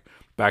work,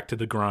 back to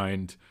the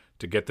grind,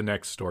 to get the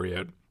next story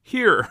out.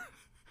 Here,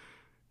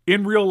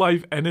 in real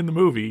life and in the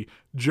movie,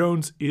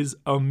 Jones is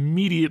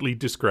immediately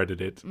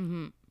discredited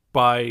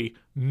by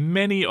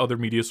many other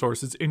media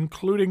sources,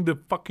 including the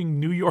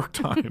fucking New York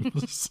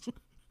Times.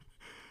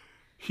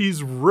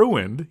 He's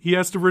ruined. He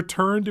has to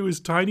return to his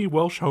tiny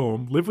Welsh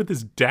home, live with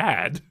his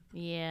dad.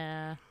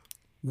 Yeah.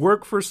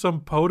 Work for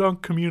some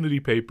podunk community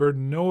paper.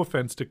 No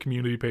offense to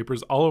community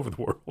papers all over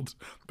the world,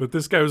 but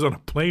this guy was on a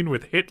plane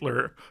with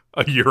Hitler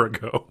a year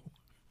ago.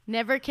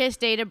 Never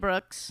kissed Ada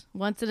Brooks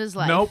once in his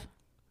life. Nope.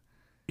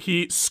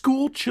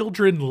 School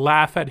children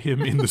laugh at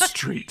him in the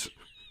street.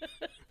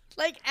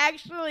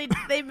 Actually,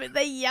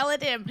 they yell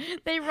at him.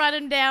 They run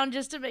him down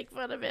just to make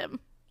fun of him.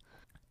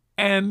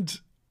 And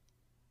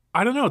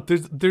I don't know.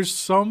 There's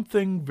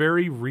something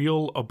very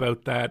real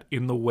about that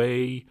in the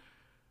way,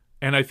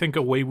 and I think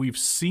a way we've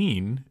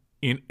seen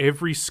in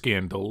every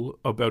scandal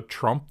about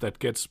Trump that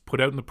gets put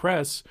out in the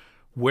press,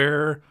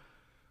 where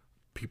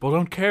people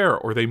don't care,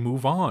 or they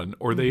move on,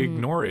 or they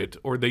ignore it,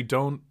 or they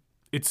don't.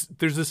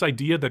 There's this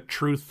idea that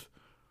truth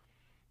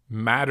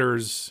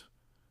matters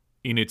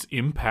in its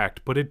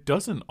impact, but it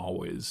doesn't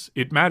always.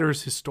 It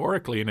matters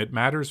historically, and it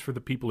matters for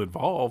the people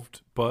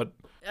involved, but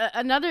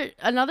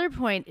another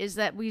point is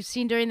that we've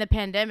seen during the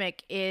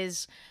pandemic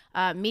is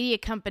media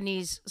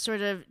companies sort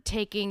of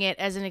taking it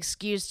as an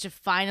excuse to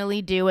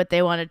finally do what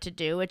they wanted to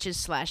do, which is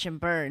slash and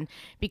burn,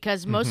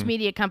 because most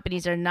media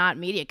companies are not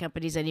media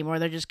companies anymore.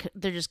 They're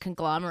just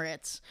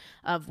conglomerates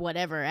of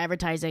whatever,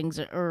 advertisings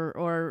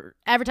or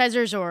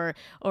advertisers or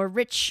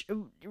rich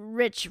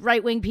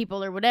right-wing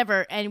people or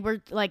whatever, and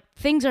we're like,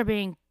 things are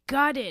being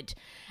gutted,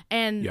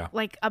 and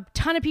like a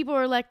ton of people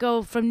were let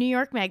go from New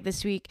York Mag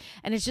this week,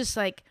 and it's just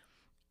like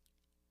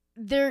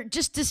they're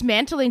just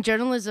dismantling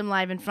journalism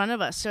live in front of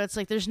us. So it's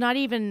like there's not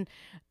even,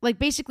 like,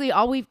 basically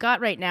all we've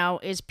got right now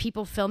is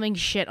people filming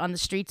shit on the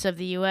streets of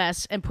the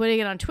US and putting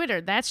it on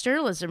Twitter. That's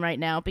journalism right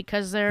now,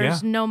 because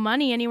there's no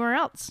money anywhere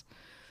else.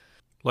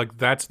 Like,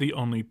 that's the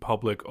only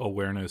public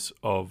awareness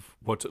of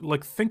what's,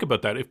 like, think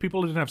about that. If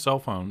people didn't have cell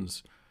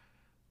phones,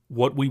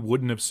 what we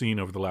wouldn't have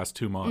seen over the last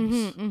 2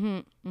 months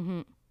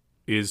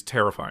is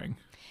terrifying.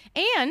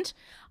 And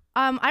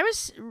I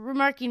was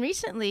remarking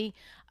recently,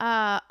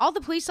 all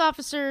the police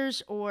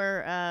officers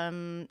or,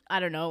 I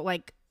don't know,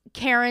 like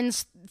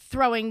Karens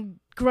throwing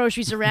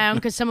groceries around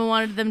because someone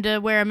wanted them to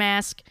wear a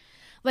mask.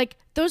 Like,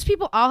 those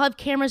people all have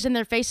cameras in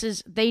their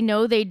faces. They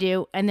know they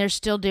do, and they're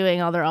still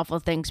doing all their awful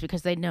things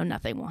because they know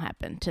nothing will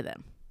happen to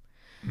them.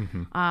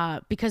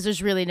 Because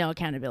there's really no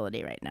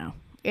accountability right now.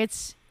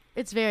 It's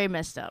very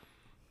messed up.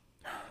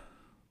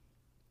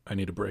 I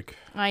need a break.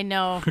 I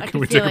know. I Can can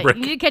we feel take a it. break?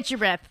 You need to catch your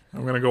breath.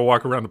 I'm going to go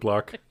walk around the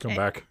block, come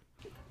back.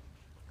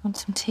 Want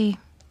some tea?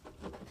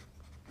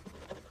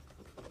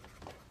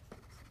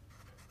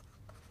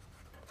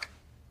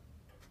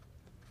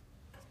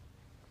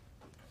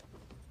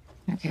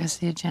 Okay, what's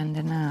the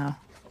agenda now?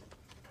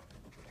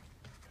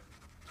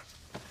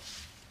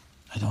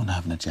 I don't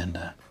have an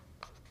agenda.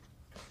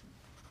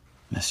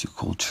 Unless you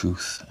call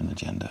truth an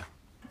agenda.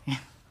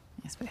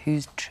 Yes, but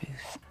whose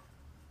truth?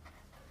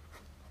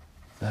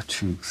 The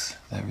truth,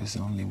 there is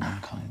only one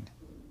kind.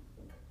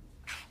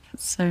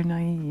 That's so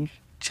naive.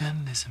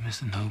 Journalism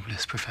is the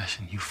noblest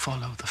profession. You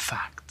follow the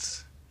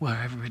facts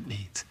wherever it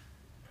leads.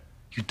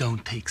 You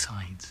don't take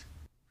sides.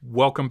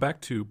 Welcome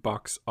back to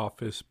Box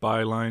Office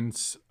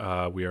Bylines.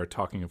 We are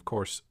talking, of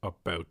course,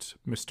 about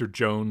Mr.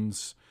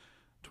 Jones'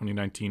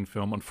 2019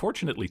 film,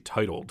 unfortunately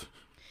titled.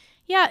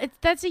 Yeah,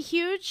 that's a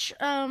huge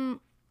song,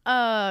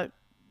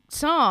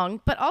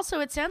 but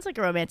also it sounds like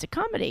a romantic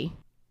comedy.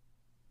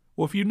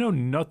 Well, if you know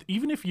nothing,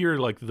 even if you're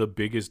like the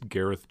biggest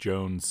Gareth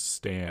Jones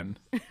stan,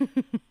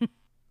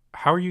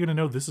 how are you going to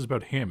know this is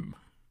about him?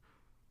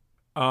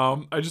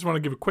 I just want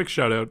to give a quick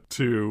shout out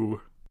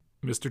to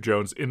Mr.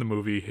 Jones in the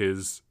movie,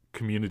 his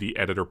community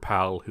editor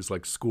pal, his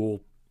like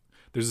school.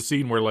 There's a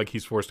scene where like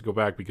he's forced to go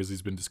back because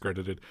he's been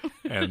discredited,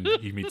 and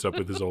he meets up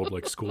with his old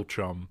like school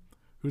chum,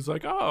 who's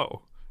like,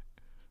 "Oh,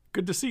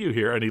 good to see you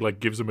here," and he like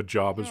gives him a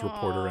job as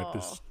reporter at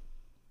this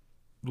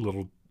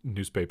little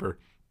newspaper,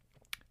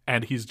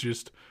 and he's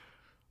just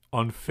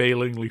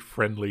unfailingly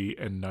friendly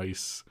and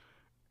nice.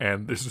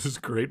 And there's this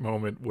great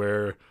moment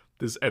where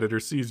this editor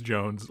sees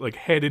Jones like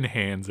head in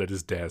hands at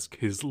his desk.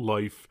 His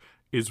life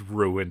is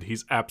ruined.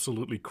 He's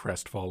absolutely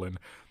crestfallen.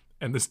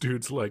 And this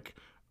dude's like,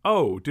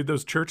 "Oh, did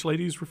those church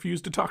ladies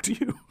refuse to talk to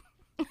you?"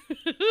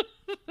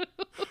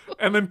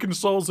 And then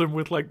consoles him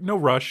with like, "No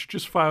rush,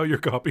 just file your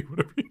copy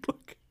whenever you'd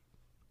like."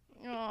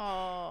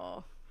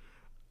 Oh.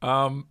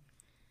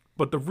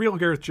 But the real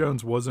Gareth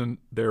Jones wasn't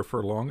there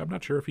for long. I'm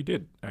not sure if he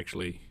did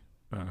actually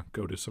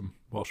go to some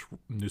Welsh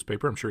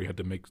newspaper. I'm sure he had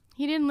to make...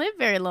 He didn't live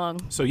very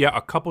long. So yeah,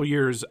 a couple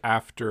years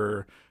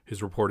after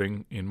his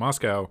reporting in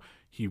Moscow,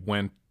 he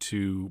went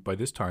to, by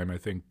this time, I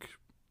think,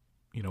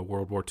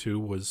 World War II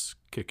was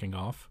kicking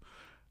off.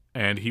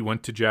 And he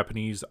went to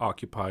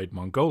Japanese-occupied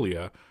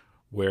Mongolia,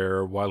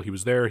 where while he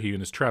was there, he and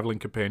his traveling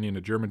companion,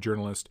 a German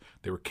journalist,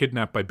 they were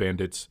kidnapped by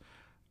bandits.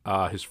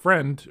 His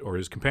friend, or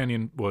his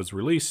companion, was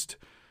released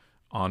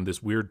on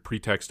this weird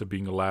pretext of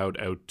being allowed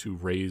out to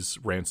raise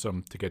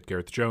ransom to get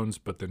Gareth Jones,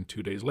 but then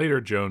 2 days later,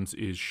 Jones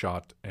is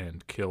shot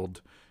and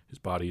killed. His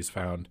body is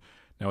found.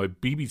 Now, a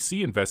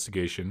BBC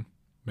investigation,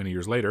 many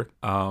years later,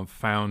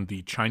 found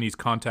the Chinese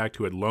contact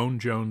who had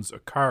loaned Jones a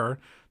car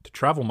to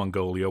travel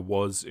Mongolia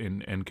was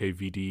an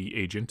NKVD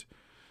agent,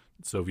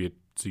 Soviet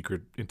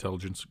secret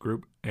intelligence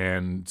group,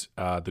 and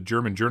the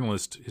German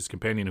journalist, his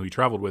companion who he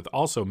traveled with,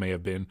 also may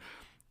have been,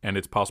 and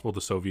it's possible the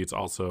Soviets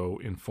also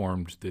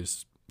informed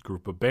this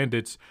group of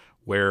bandits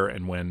where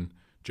and when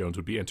Jones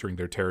would be entering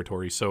their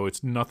territory. So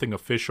it's nothing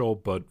official,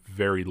 but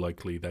very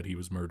likely that he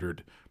was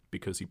murdered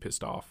because he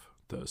pissed off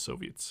the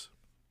Soviets.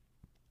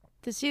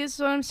 This is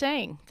what I'm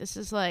saying. This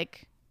is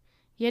like,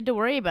 you had to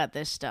worry about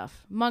this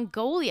stuff.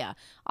 Mongolia.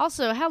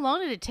 Also, how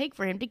long did it take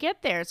for him to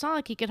get there? It's not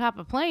like he could hop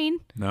a plane.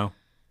 No.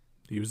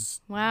 He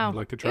was... Wow. He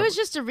liked to It travel. was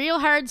just a real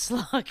hard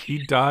slog. He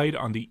died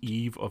on the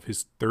eve of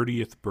his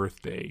 30th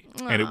birthday,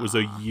 and it was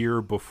a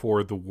year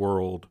before the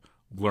world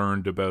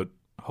learned about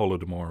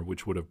Holodomor,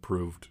 which would have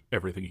proved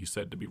everything he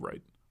said to be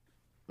right.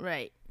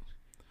 Right.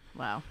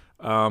 Wow.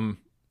 I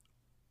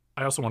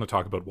also want to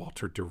talk about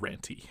Walter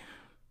Duranty.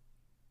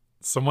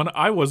 Someone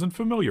I wasn't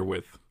familiar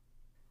with.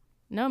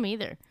 No, me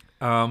either.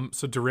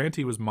 So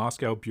Durante was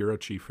Moscow bureau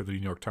chief for the New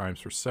York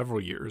Times for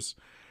several years,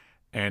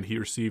 and he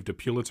received a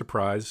Pulitzer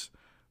Prize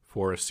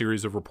for a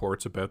series of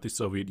reports about the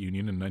Soviet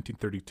Union in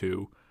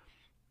 1932,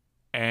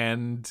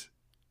 and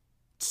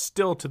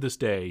still to this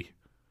day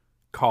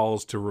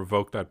calls to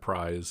revoke that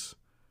prize.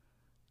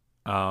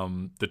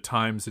 The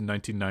Times in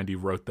 1990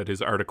 wrote that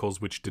his articles,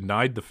 which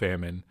denied the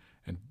famine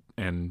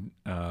and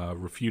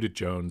refuted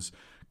Jones,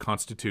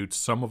 constitute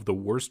some of the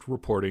worst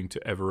reporting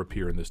to ever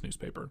appear in this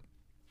newspaper.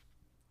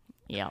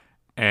 Yeah.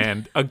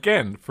 And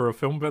again, for a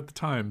film about the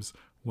times,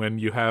 when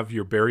you have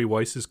your Barry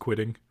Weiss's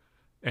quitting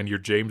and your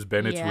James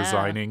Bennett's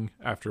resigning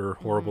after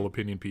horrible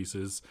opinion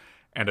pieces,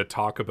 and a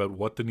talk about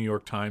what the New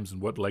York Times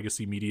and what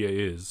legacy media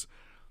is,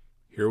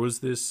 here was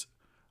this,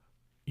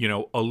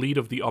 elite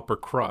of the upper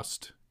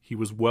crust. He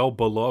was well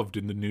beloved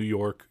in the New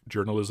York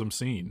journalism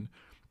scene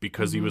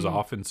because he was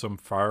off in some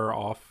far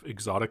off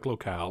exotic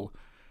locale,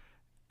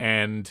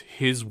 and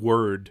his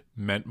word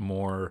meant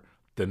more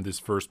than this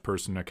first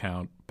person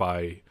account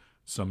by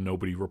some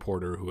nobody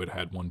reporter who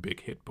had one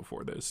big hit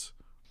before this.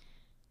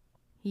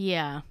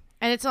 Yeah.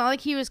 And it's not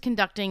like he was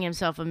conducting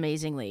himself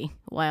amazingly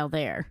while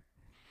there.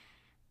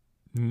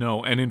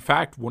 No. And in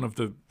fact, one of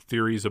the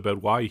theories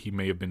about why he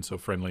may have been so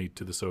friendly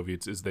to the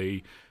Soviets is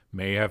they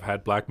may have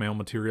had blackmail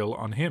material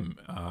on him.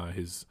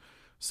 His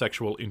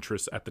sexual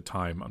interests at the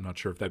time. I'm not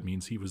sure if that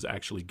means he was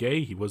actually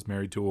gay. He was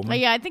married to a woman. Oh,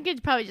 yeah, I think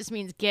it probably just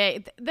means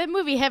gay. That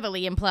movie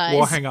heavily implies.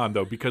 Well, hang on,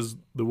 though, because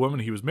the woman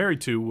he was married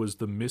to was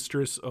the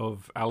mistress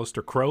of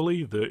Aleister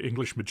Crowley, the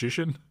English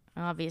magician.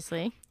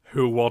 Obviously.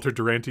 Who Walter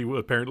Durante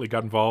apparently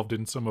got involved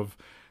in some of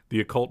the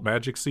occult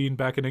magic scene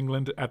back in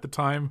England at the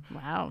time.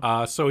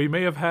 Wow. So he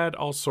may have had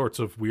all sorts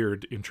of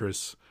weird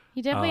interests.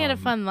 He definitely had a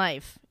fun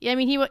life. Yeah, I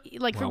mean,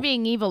 for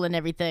being evil and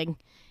everything,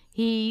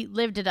 he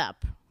lived it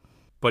up.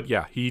 But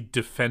yeah, he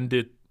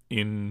defended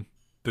in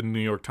the New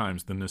York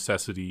Times the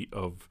necessity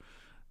of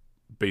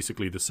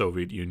basically the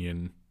Soviet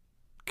Union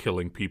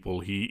killing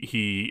people.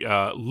 He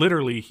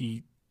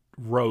literally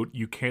wrote,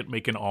 "You can't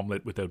make an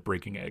omelet without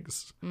breaking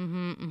eggs,"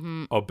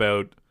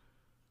 about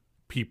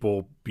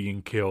people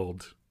being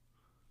killed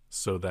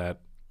so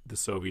that the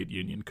Soviet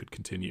Union could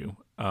continue.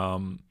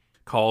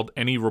 Called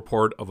any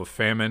report of a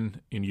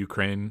famine in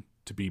Ukraine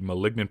to be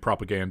malignant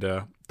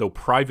propaganda, though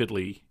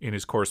privately in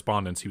his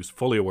correspondence he was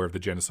fully aware of the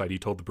genocide. He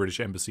told the British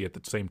embassy at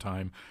the same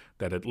time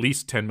that at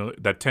least 10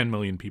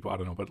 million people, I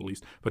don't know about at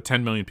least, but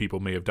 10 million people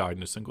may have died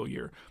in a single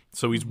year.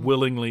 So he's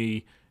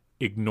willingly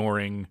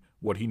ignoring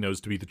what he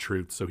knows to be the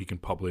truth so he can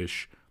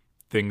publish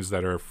things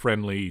that are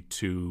friendly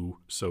to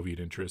Soviet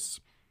interests.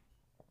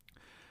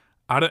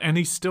 And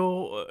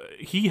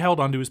he held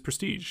on to his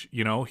prestige.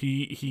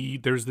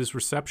 There's this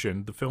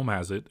reception, the film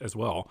has it as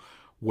well,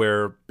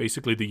 where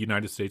basically the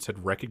United States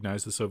had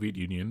recognized the Soviet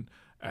Union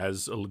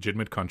as a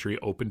legitimate country,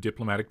 open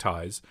diplomatic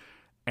ties.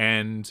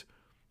 And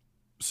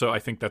so I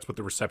think that's what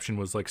the reception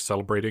was like,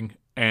 celebrating.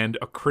 And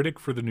a critic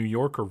for The New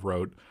Yorker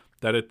wrote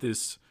that at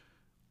this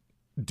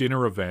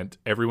dinner event,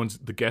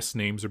 the guests'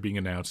 names are being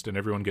announced and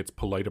everyone gets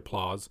polite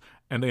applause.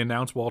 And they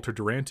announce Walter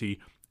Durante,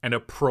 and a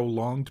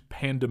prolonged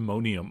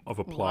pandemonium of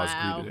applause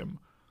greeted him.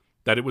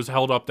 That it was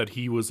held up that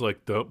he was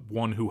like the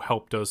one who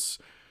helped us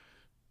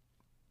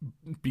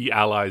be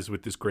allies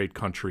with this great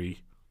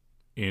country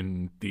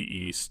in the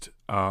East.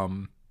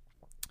 In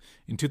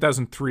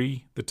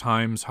 2003, the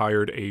Times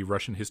hired a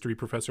Russian history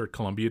professor at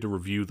Columbia to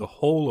review the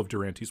whole of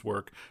Durante's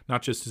work,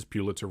 not just his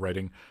Pulitzer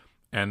writing.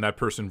 And that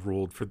person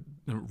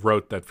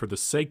wrote that for the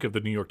sake of the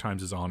New York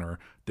Times' honor,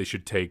 they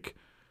should take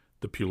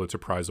the Pulitzer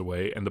Prize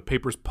away. And the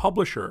paper's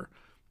publisher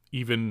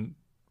even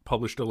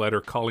published a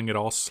letter calling it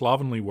all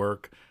slovenly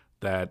work,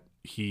 that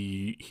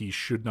he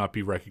should not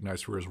be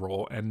recognized for his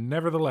role. And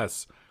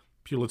nevertheless,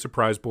 Pulitzer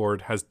Prize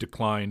Board has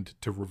declined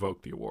to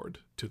revoke the award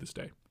to this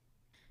day.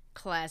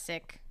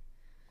 Classic.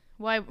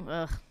 Why?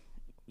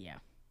 Yeah.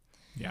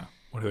 Yeah.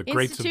 One of the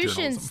greats of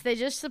journalism. Institutions, they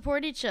just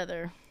support each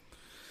other.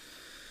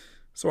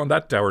 So on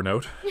that dour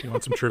note, you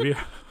want some trivia?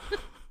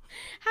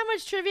 How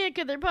much trivia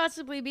could there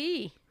possibly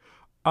be?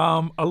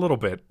 A little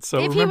bit. So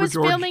if remember, he was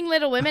George, filming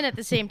Little Women at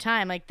the same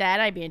time, like that,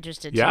 I'd be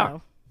interested yeah,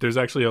 too. There's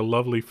actually a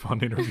lovely,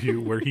 fun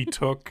interview where he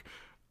took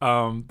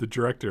the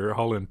director,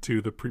 Holland, to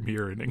the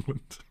premiere in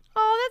England.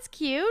 Oh, that's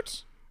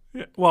cute.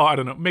 Yeah, well, I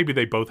don't know. Maybe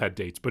they both had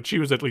dates, but she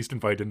was at least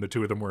invited, and the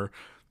two of them were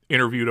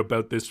interviewed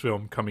about this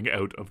film coming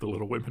out of the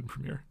Little Women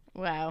premiere.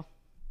 Wow.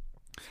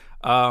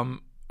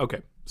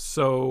 Okay,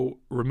 so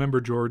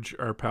remember George,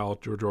 our pal,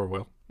 George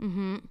Orwell?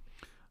 Mm-hmm.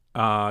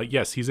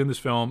 Yes, he's in this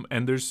film,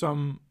 and there's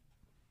some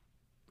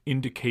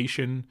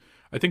indication,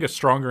 I think a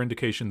stronger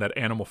indication, that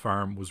Animal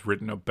Farm was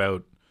written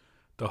about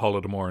the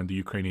Holodomor and the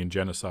Ukrainian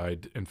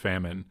genocide and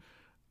famine.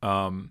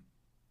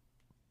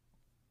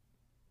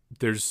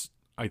 There's,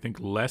 I think,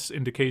 less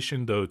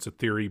indication, though it's a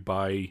theory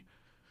by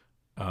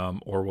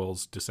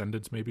Orwell's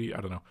descendants, maybe,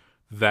 I don't know,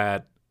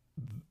 that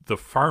the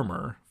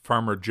Farmer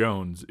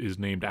Jones, is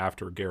named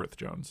after Gareth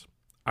Jones.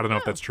 I don't know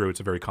if that's true. It's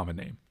a very common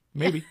name.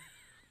 Maybe.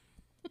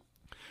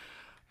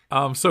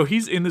 So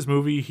he's in this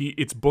movie.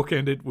 It's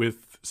bookended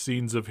with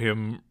scenes of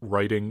him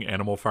writing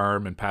Animal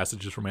Farm and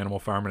passages from Animal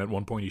Farm, and at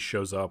one point he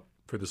shows up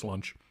for this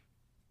lunch.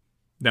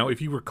 Now,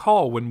 if you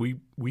recall, when we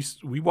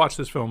watched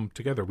this film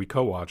together, we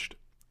co-watched,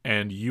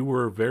 and you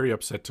were very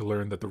upset to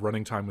learn that the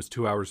running time was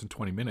 2 hours and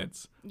 20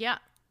 minutes. Yeah.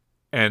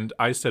 And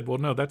I said, well,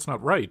 no, that's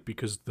not right,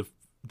 because the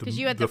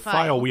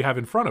file we have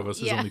in front of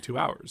us is only 2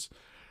 hours.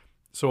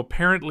 So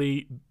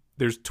apparently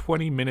there's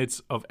 20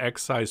 minutes of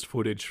excised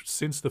footage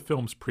since the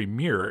film's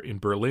premiere in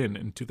Berlin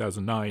in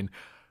 2009,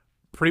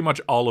 pretty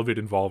much all of it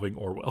involving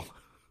Orwell.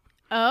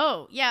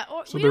 Oh, yeah.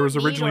 So there was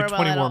originally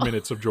 20 more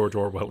minutes of George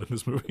Orwell in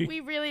this movie. We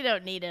really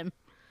don't need him.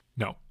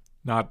 No,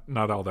 not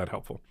all that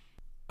helpful.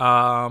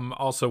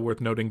 Also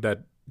worth noting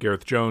that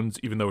Gareth Jones,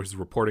 even though his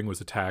reporting was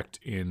attacked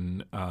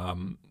in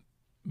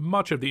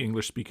much of the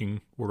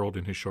English-speaking world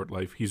in his short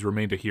life, he's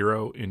remained a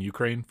hero in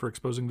Ukraine for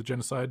exposing the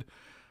genocide.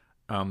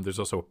 There's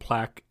also a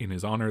plaque in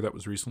his honor that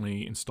was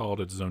recently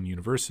installed at his own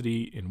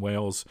university in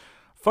Wales,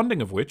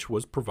 funding of which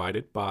was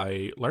provided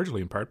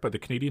largely in part by the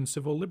Canadian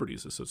Civil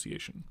Liberties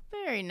Association.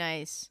 Very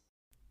nice.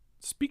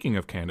 Speaking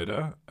of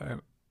Canada,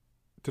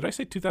 did I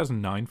say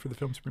 2009 for the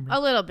film's premiere? A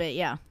little bit,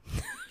 yeah.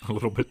 A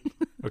little bit.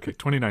 Okay,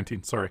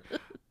 2019. Sorry,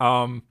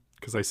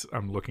 because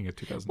I'm looking at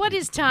 2000. What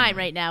is time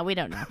right now? We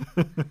don't know.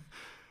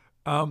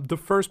 The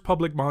first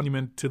public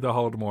monument to the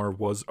Holodomor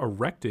was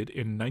erected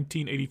in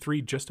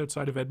 1983 just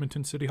outside of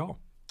Edmonton City Hall.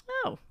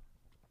 Oh.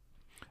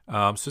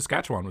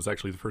 Saskatchewan was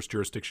actually the first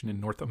jurisdiction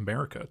in North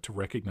America to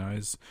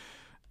recognize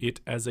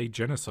it as a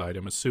genocide.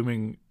 I'm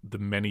assuming the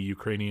many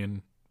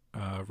Ukrainian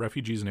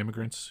refugees and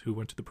immigrants who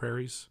went to the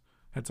prairies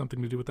had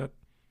something to do with that.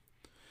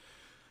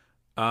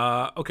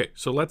 Okay,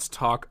 so let's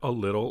talk a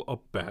little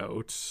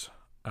about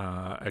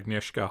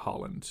Agnieszka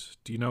Holland.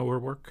 Do you know her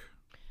work?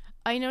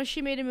 I know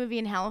she made a movie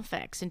in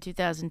Halifax in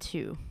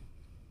 2002.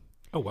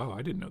 Oh, wow,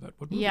 I didn't know that.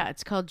 What movie? Yeah,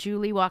 it's called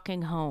Julie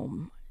Walking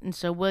Home. And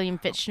so William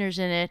Fichtner's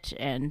in it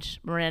and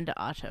Miranda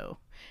Otto.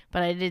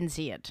 But I didn't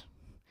see it.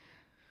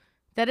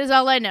 That is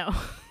all I know.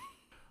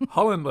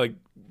 Holland, like,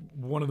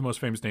 one of the most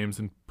famous names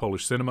in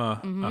Polish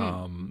cinema.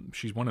 Mm-hmm.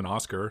 She's won an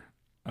Oscar.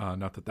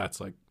 Not that that's,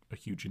 like, a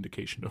huge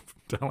indication of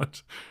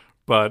talent.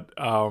 But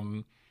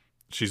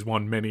she's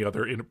won many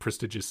other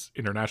prestigious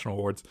international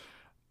awards.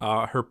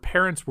 Her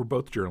parents were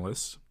both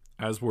journalists,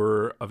 as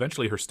were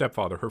eventually her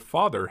stepfather. Her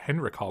father,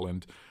 Henrik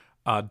Holland,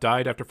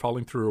 died after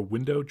falling through a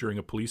window during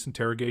a police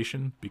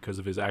interrogation because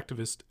of his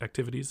activist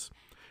activities.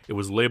 It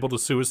was labeled a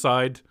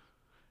suicide.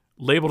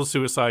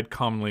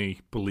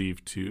 Commonly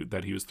believed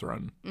that he was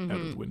thrown out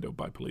of the window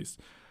by police.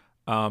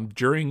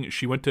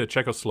 She went to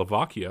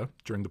Czechoslovakia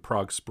during the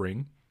Prague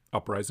Spring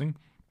uprising,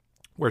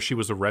 where she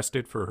was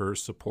arrested for her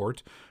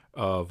support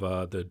of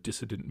the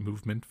dissident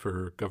movement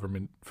for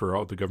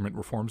all the government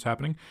reforms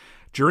happening.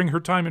 During her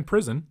time in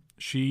prison,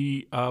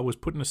 she was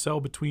put in a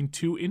cell between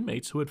two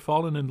inmates who had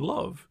fallen in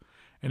love,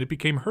 and it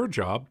became her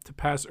job to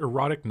pass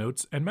erotic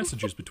notes and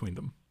messages between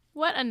them.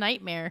 What a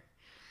nightmare.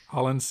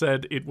 Holland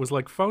said it was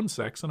like phone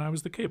sex and I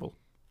was the cable.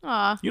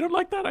 Aw. You don't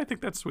like that? I think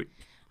that's sweet.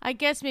 I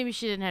guess maybe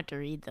she didn't have to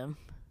read them.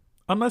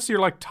 Unless you're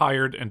like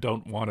tired and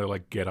don't want to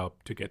like get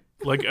up to get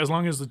like as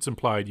long as it's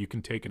implied you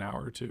can take an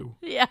hour or two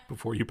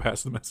before you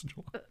pass the message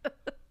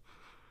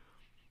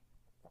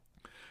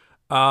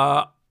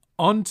along.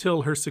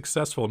 Until her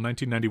successful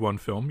 1991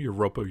 film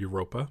Europa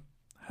Europa,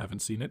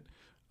 haven't seen it,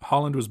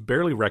 Holland was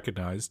barely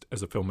recognized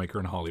as a filmmaker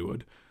in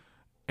Hollywood,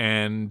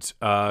 and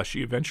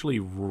she eventually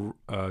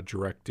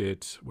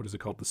directed what is it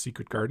called, The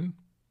Secret Garden,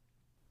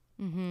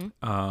 and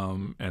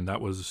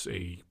that was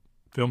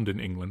filmed in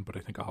England, but I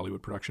think a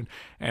Hollywood production.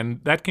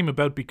 And that came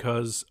about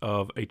because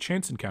of a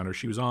chance encounter.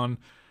 She was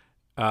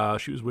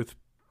with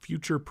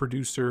future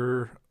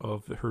producer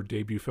of her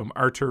debut film,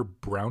 Arthur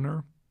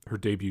Brauner, her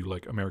debut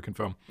like American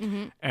film.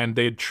 And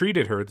the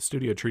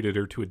studio had treated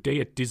her to a day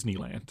at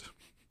Disneyland.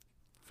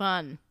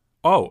 Fun.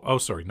 Oh,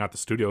 sorry, not the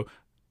studio.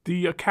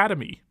 The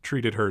Academy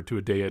treated her to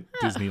a day at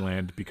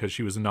Disneyland because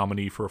she was a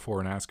nominee for a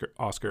foreign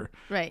Oscar.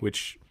 Right.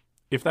 Which,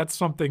 if that's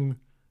something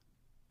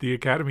the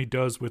Academy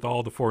does with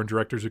all the foreign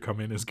directors who come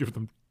in, is give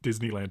them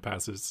Disneyland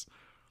passes.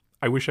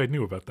 I wish I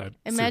knew about that.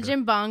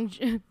 Imagine Bong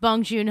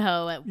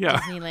Joon-ho at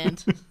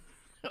Disneyland.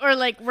 Or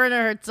like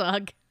Werner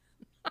Herzog.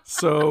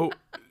 So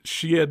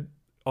she had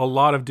a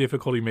lot of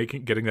difficulty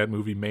getting that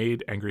movie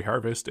made, Angry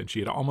Harvest, and she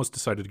had almost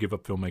decided to give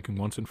up filmmaking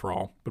once and for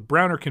all. But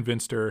Browner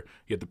convinced her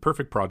he had the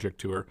perfect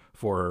project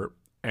for her.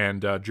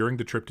 And during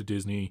the trip to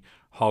Disney,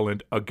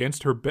 Holland,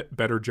 against her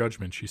better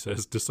judgment, she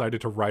says,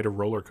 decided to ride a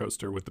roller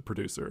coaster with the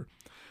producer.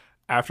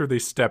 After they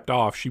stepped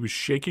off, she was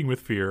shaking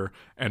with fear,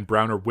 and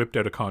Browner whipped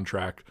out a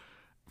contract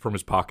from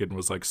his pocket and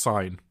was like,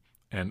 sign.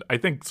 And I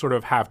think sort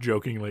of half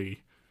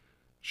jokingly,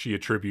 she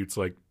attributes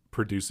like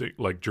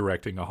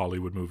directing a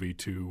Hollywood movie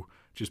to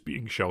just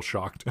being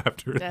shell-shocked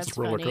after this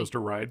roller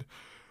coaster ride,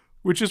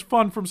 which is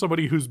fun from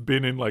somebody who's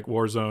been in like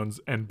war zones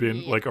and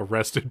been like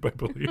arrested by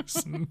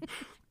police. And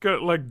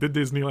like the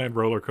Disneyland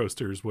roller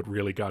coaster is what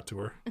really got to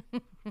her.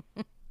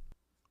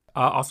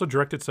 Also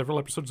directed several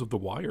episodes of The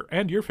Wire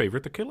and your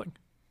favorite, The Killing.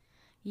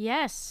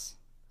 Yes.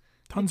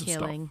 Tons of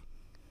stuff.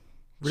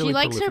 Really she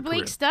likes her prolific bleak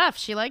career. stuff.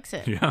 She likes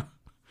it. Yeah.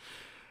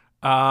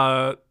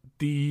 What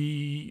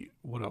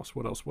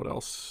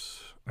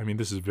else? I mean,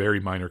 this is very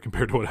minor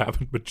compared to what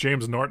happened, but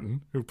James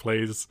Norton, who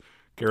plays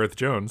Gareth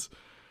Jones,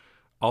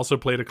 also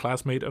played a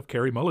classmate of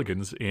Carey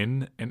Mulligan's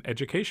in An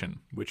Education,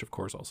 which of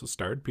course also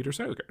starred Peter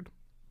Sarsgaard.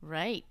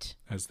 Right.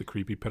 As the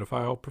creepy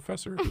pedophile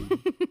professor who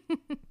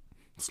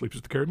sleeps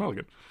with Carey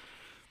Mulligan.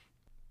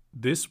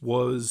 This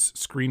was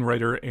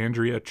screenwriter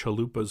Andrea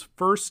Chalupa's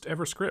first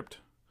ever script.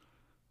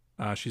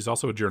 She's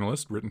also a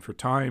journalist, written for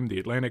Time, The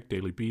Atlantic,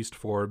 Daily Beast,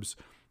 Forbes.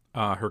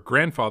 Her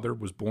grandfather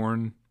was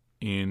born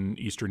in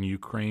eastern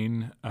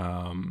Ukraine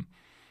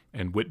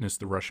and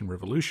witnessed the Russian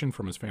Revolution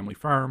from his family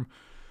farm,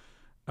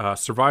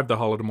 survived the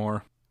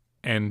Holodomor,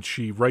 and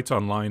she writes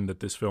online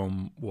that this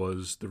film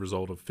was the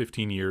result of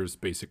 15 years,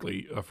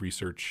 basically, of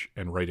research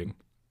and writing.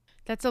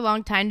 That's a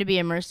long time to be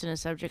immersed in a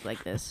subject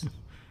like this.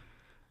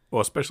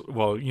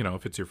 Well, you know,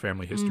 if it's your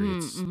family history,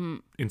 it's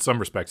in some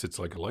respects, it's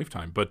like a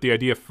lifetime. But the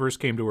idea first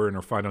came to her in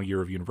her final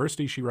year of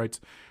university, she writes,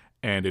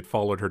 and it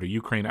followed her to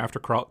Ukraine after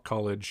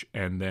college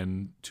and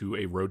then to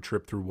a road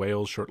trip through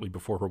Wales shortly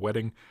before her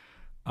wedding.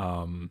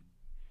 I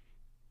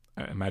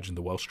imagine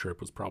the Welsh trip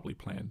was probably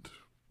planned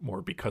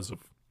more because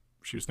of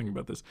she was thinking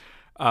about this.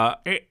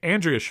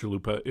 Andrea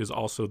Chalupa is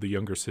also the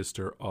younger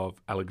sister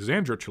of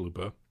Alexandra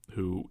Chalupa,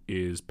 who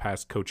is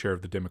past co-chair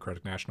of the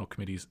Democratic National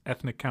Committee's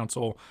Ethnic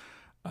Council,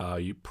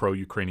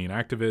 pro-Ukrainian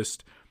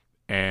activist,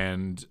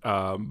 and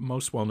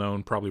most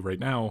well-known probably right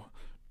now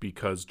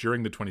because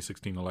during the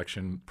 2016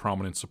 election,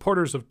 prominent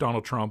supporters of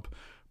Donald Trump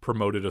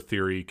promoted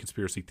a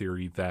conspiracy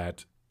theory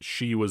that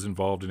she was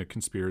involved in a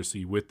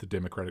conspiracy with the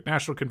Democratic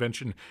National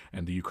Convention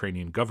and the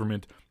Ukrainian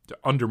government to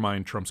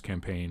undermine Trump's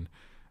campaign.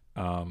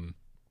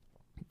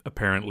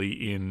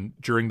 Apparently,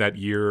 during that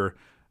year,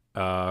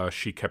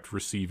 she kept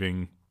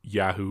receiving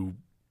Yahoo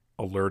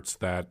alerts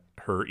that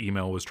her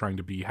email was trying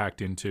to be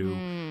hacked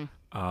into.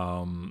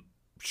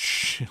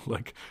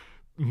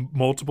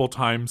 Multiple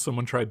times,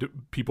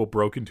 people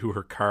broke into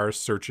her car,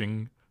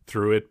 searching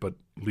through it, but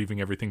leaving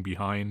everything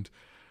behind.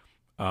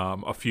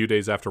 A few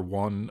days after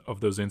one of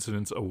those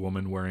incidents, a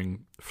woman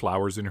wearing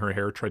flowers in her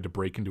hair tried to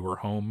break into her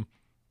home,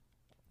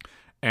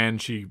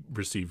 and she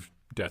received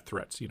death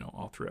threats,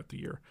 all throughout the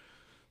year.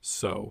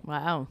 So,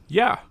 wow.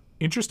 Yeah,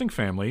 interesting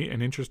family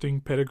and interesting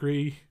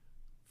pedigree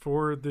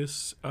for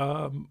this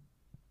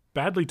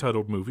badly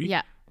titled movie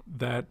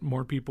that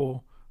more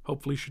people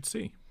hopefully should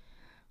see.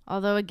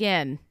 Although,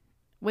 again,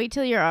 wait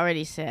till you're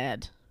already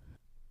sad.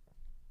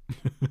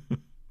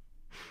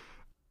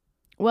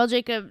 Well,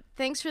 Jacob,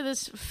 thanks for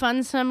this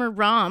fun summer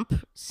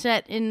romp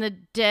set in the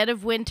dead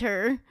of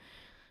winter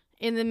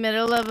in the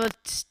middle of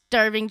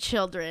starving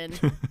children.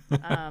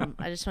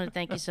 I just want to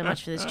thank you so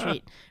much for this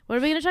treat. What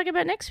are we going to talk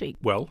about next week?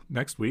 Well,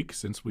 next week,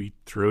 since we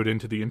threw it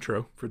into the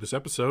intro for this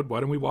episode,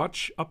 why don't we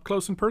watch Up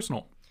Close and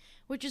Personal?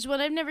 Which is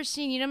what I've never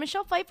seen.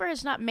 Michelle Pfeiffer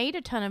has not made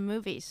a ton of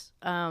movies.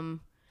 And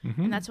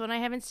that's one I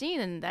haven't seen.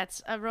 And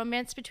that's a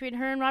romance between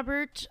her and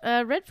Robert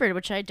Redford,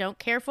 which I don't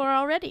care for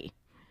already.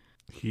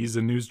 He's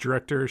a news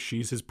director.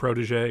 She's his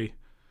protege.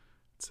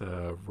 It's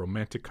a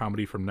romantic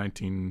comedy from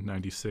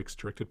 1996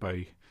 directed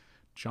by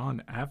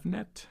John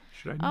Avnet.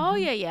 Should I know Oh,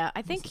 him? yeah.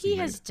 I think he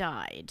has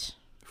died.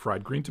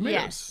 Fried Green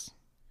Tomatoes. Yes.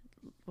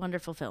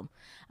 Wonderful film.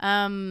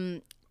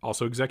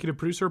 Also executive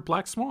producer of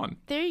Black Swan.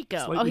 There you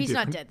go. Slightly he's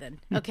different. not dead then.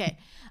 Okay.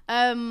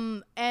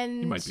 And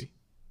He might be.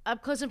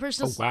 Up Close and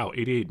Personal. Oh, wow.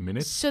 88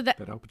 minutes? So that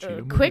Al Pacino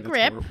movie? quick That's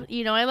rip.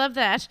 horrible. I love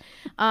that.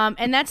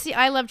 And that's the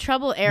I Love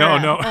Trouble era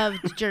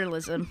of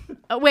journalism.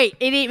 Oh, wait,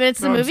 88 minutes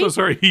of the movie? I'm so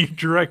sorry. He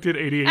directed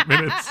 88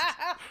 minutes.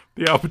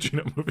 The Al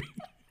Pacino movie.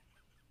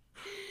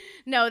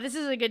 No, this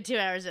is a good 2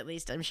 hours at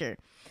least, I'm sure.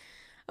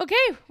 Okay,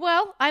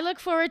 well, I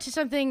look forward to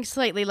something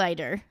slightly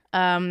lighter.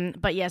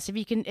 But yes, if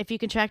you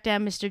can track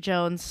down Mr.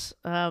 Jones,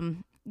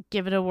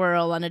 give it a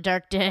whirl on a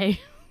dark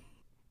day.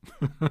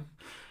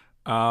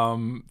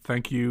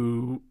 Thank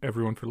you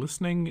everyone for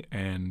listening,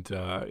 and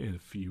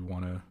if you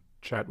want to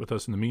chat with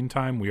us in the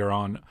meantime, we are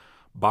on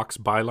Box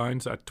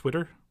Bylines at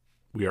Twitter.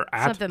 We are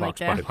at Something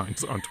Box like that.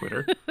 Bylines on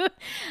Twitter.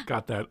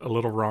 Got that a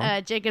little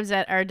wrong. Jacob's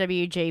at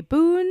RWJ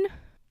Boone.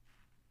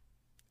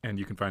 And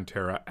you can find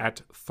Tara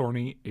at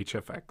Thorny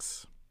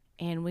HFX.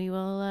 And we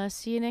will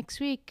see you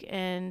next week.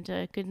 And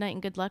good night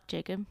and good luck,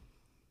 Jacob.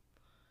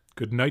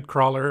 Good night,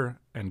 Crawler,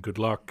 and good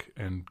luck,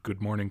 and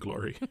good morning,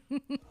 Glory.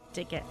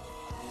 Take care.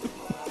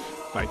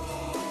 Bye.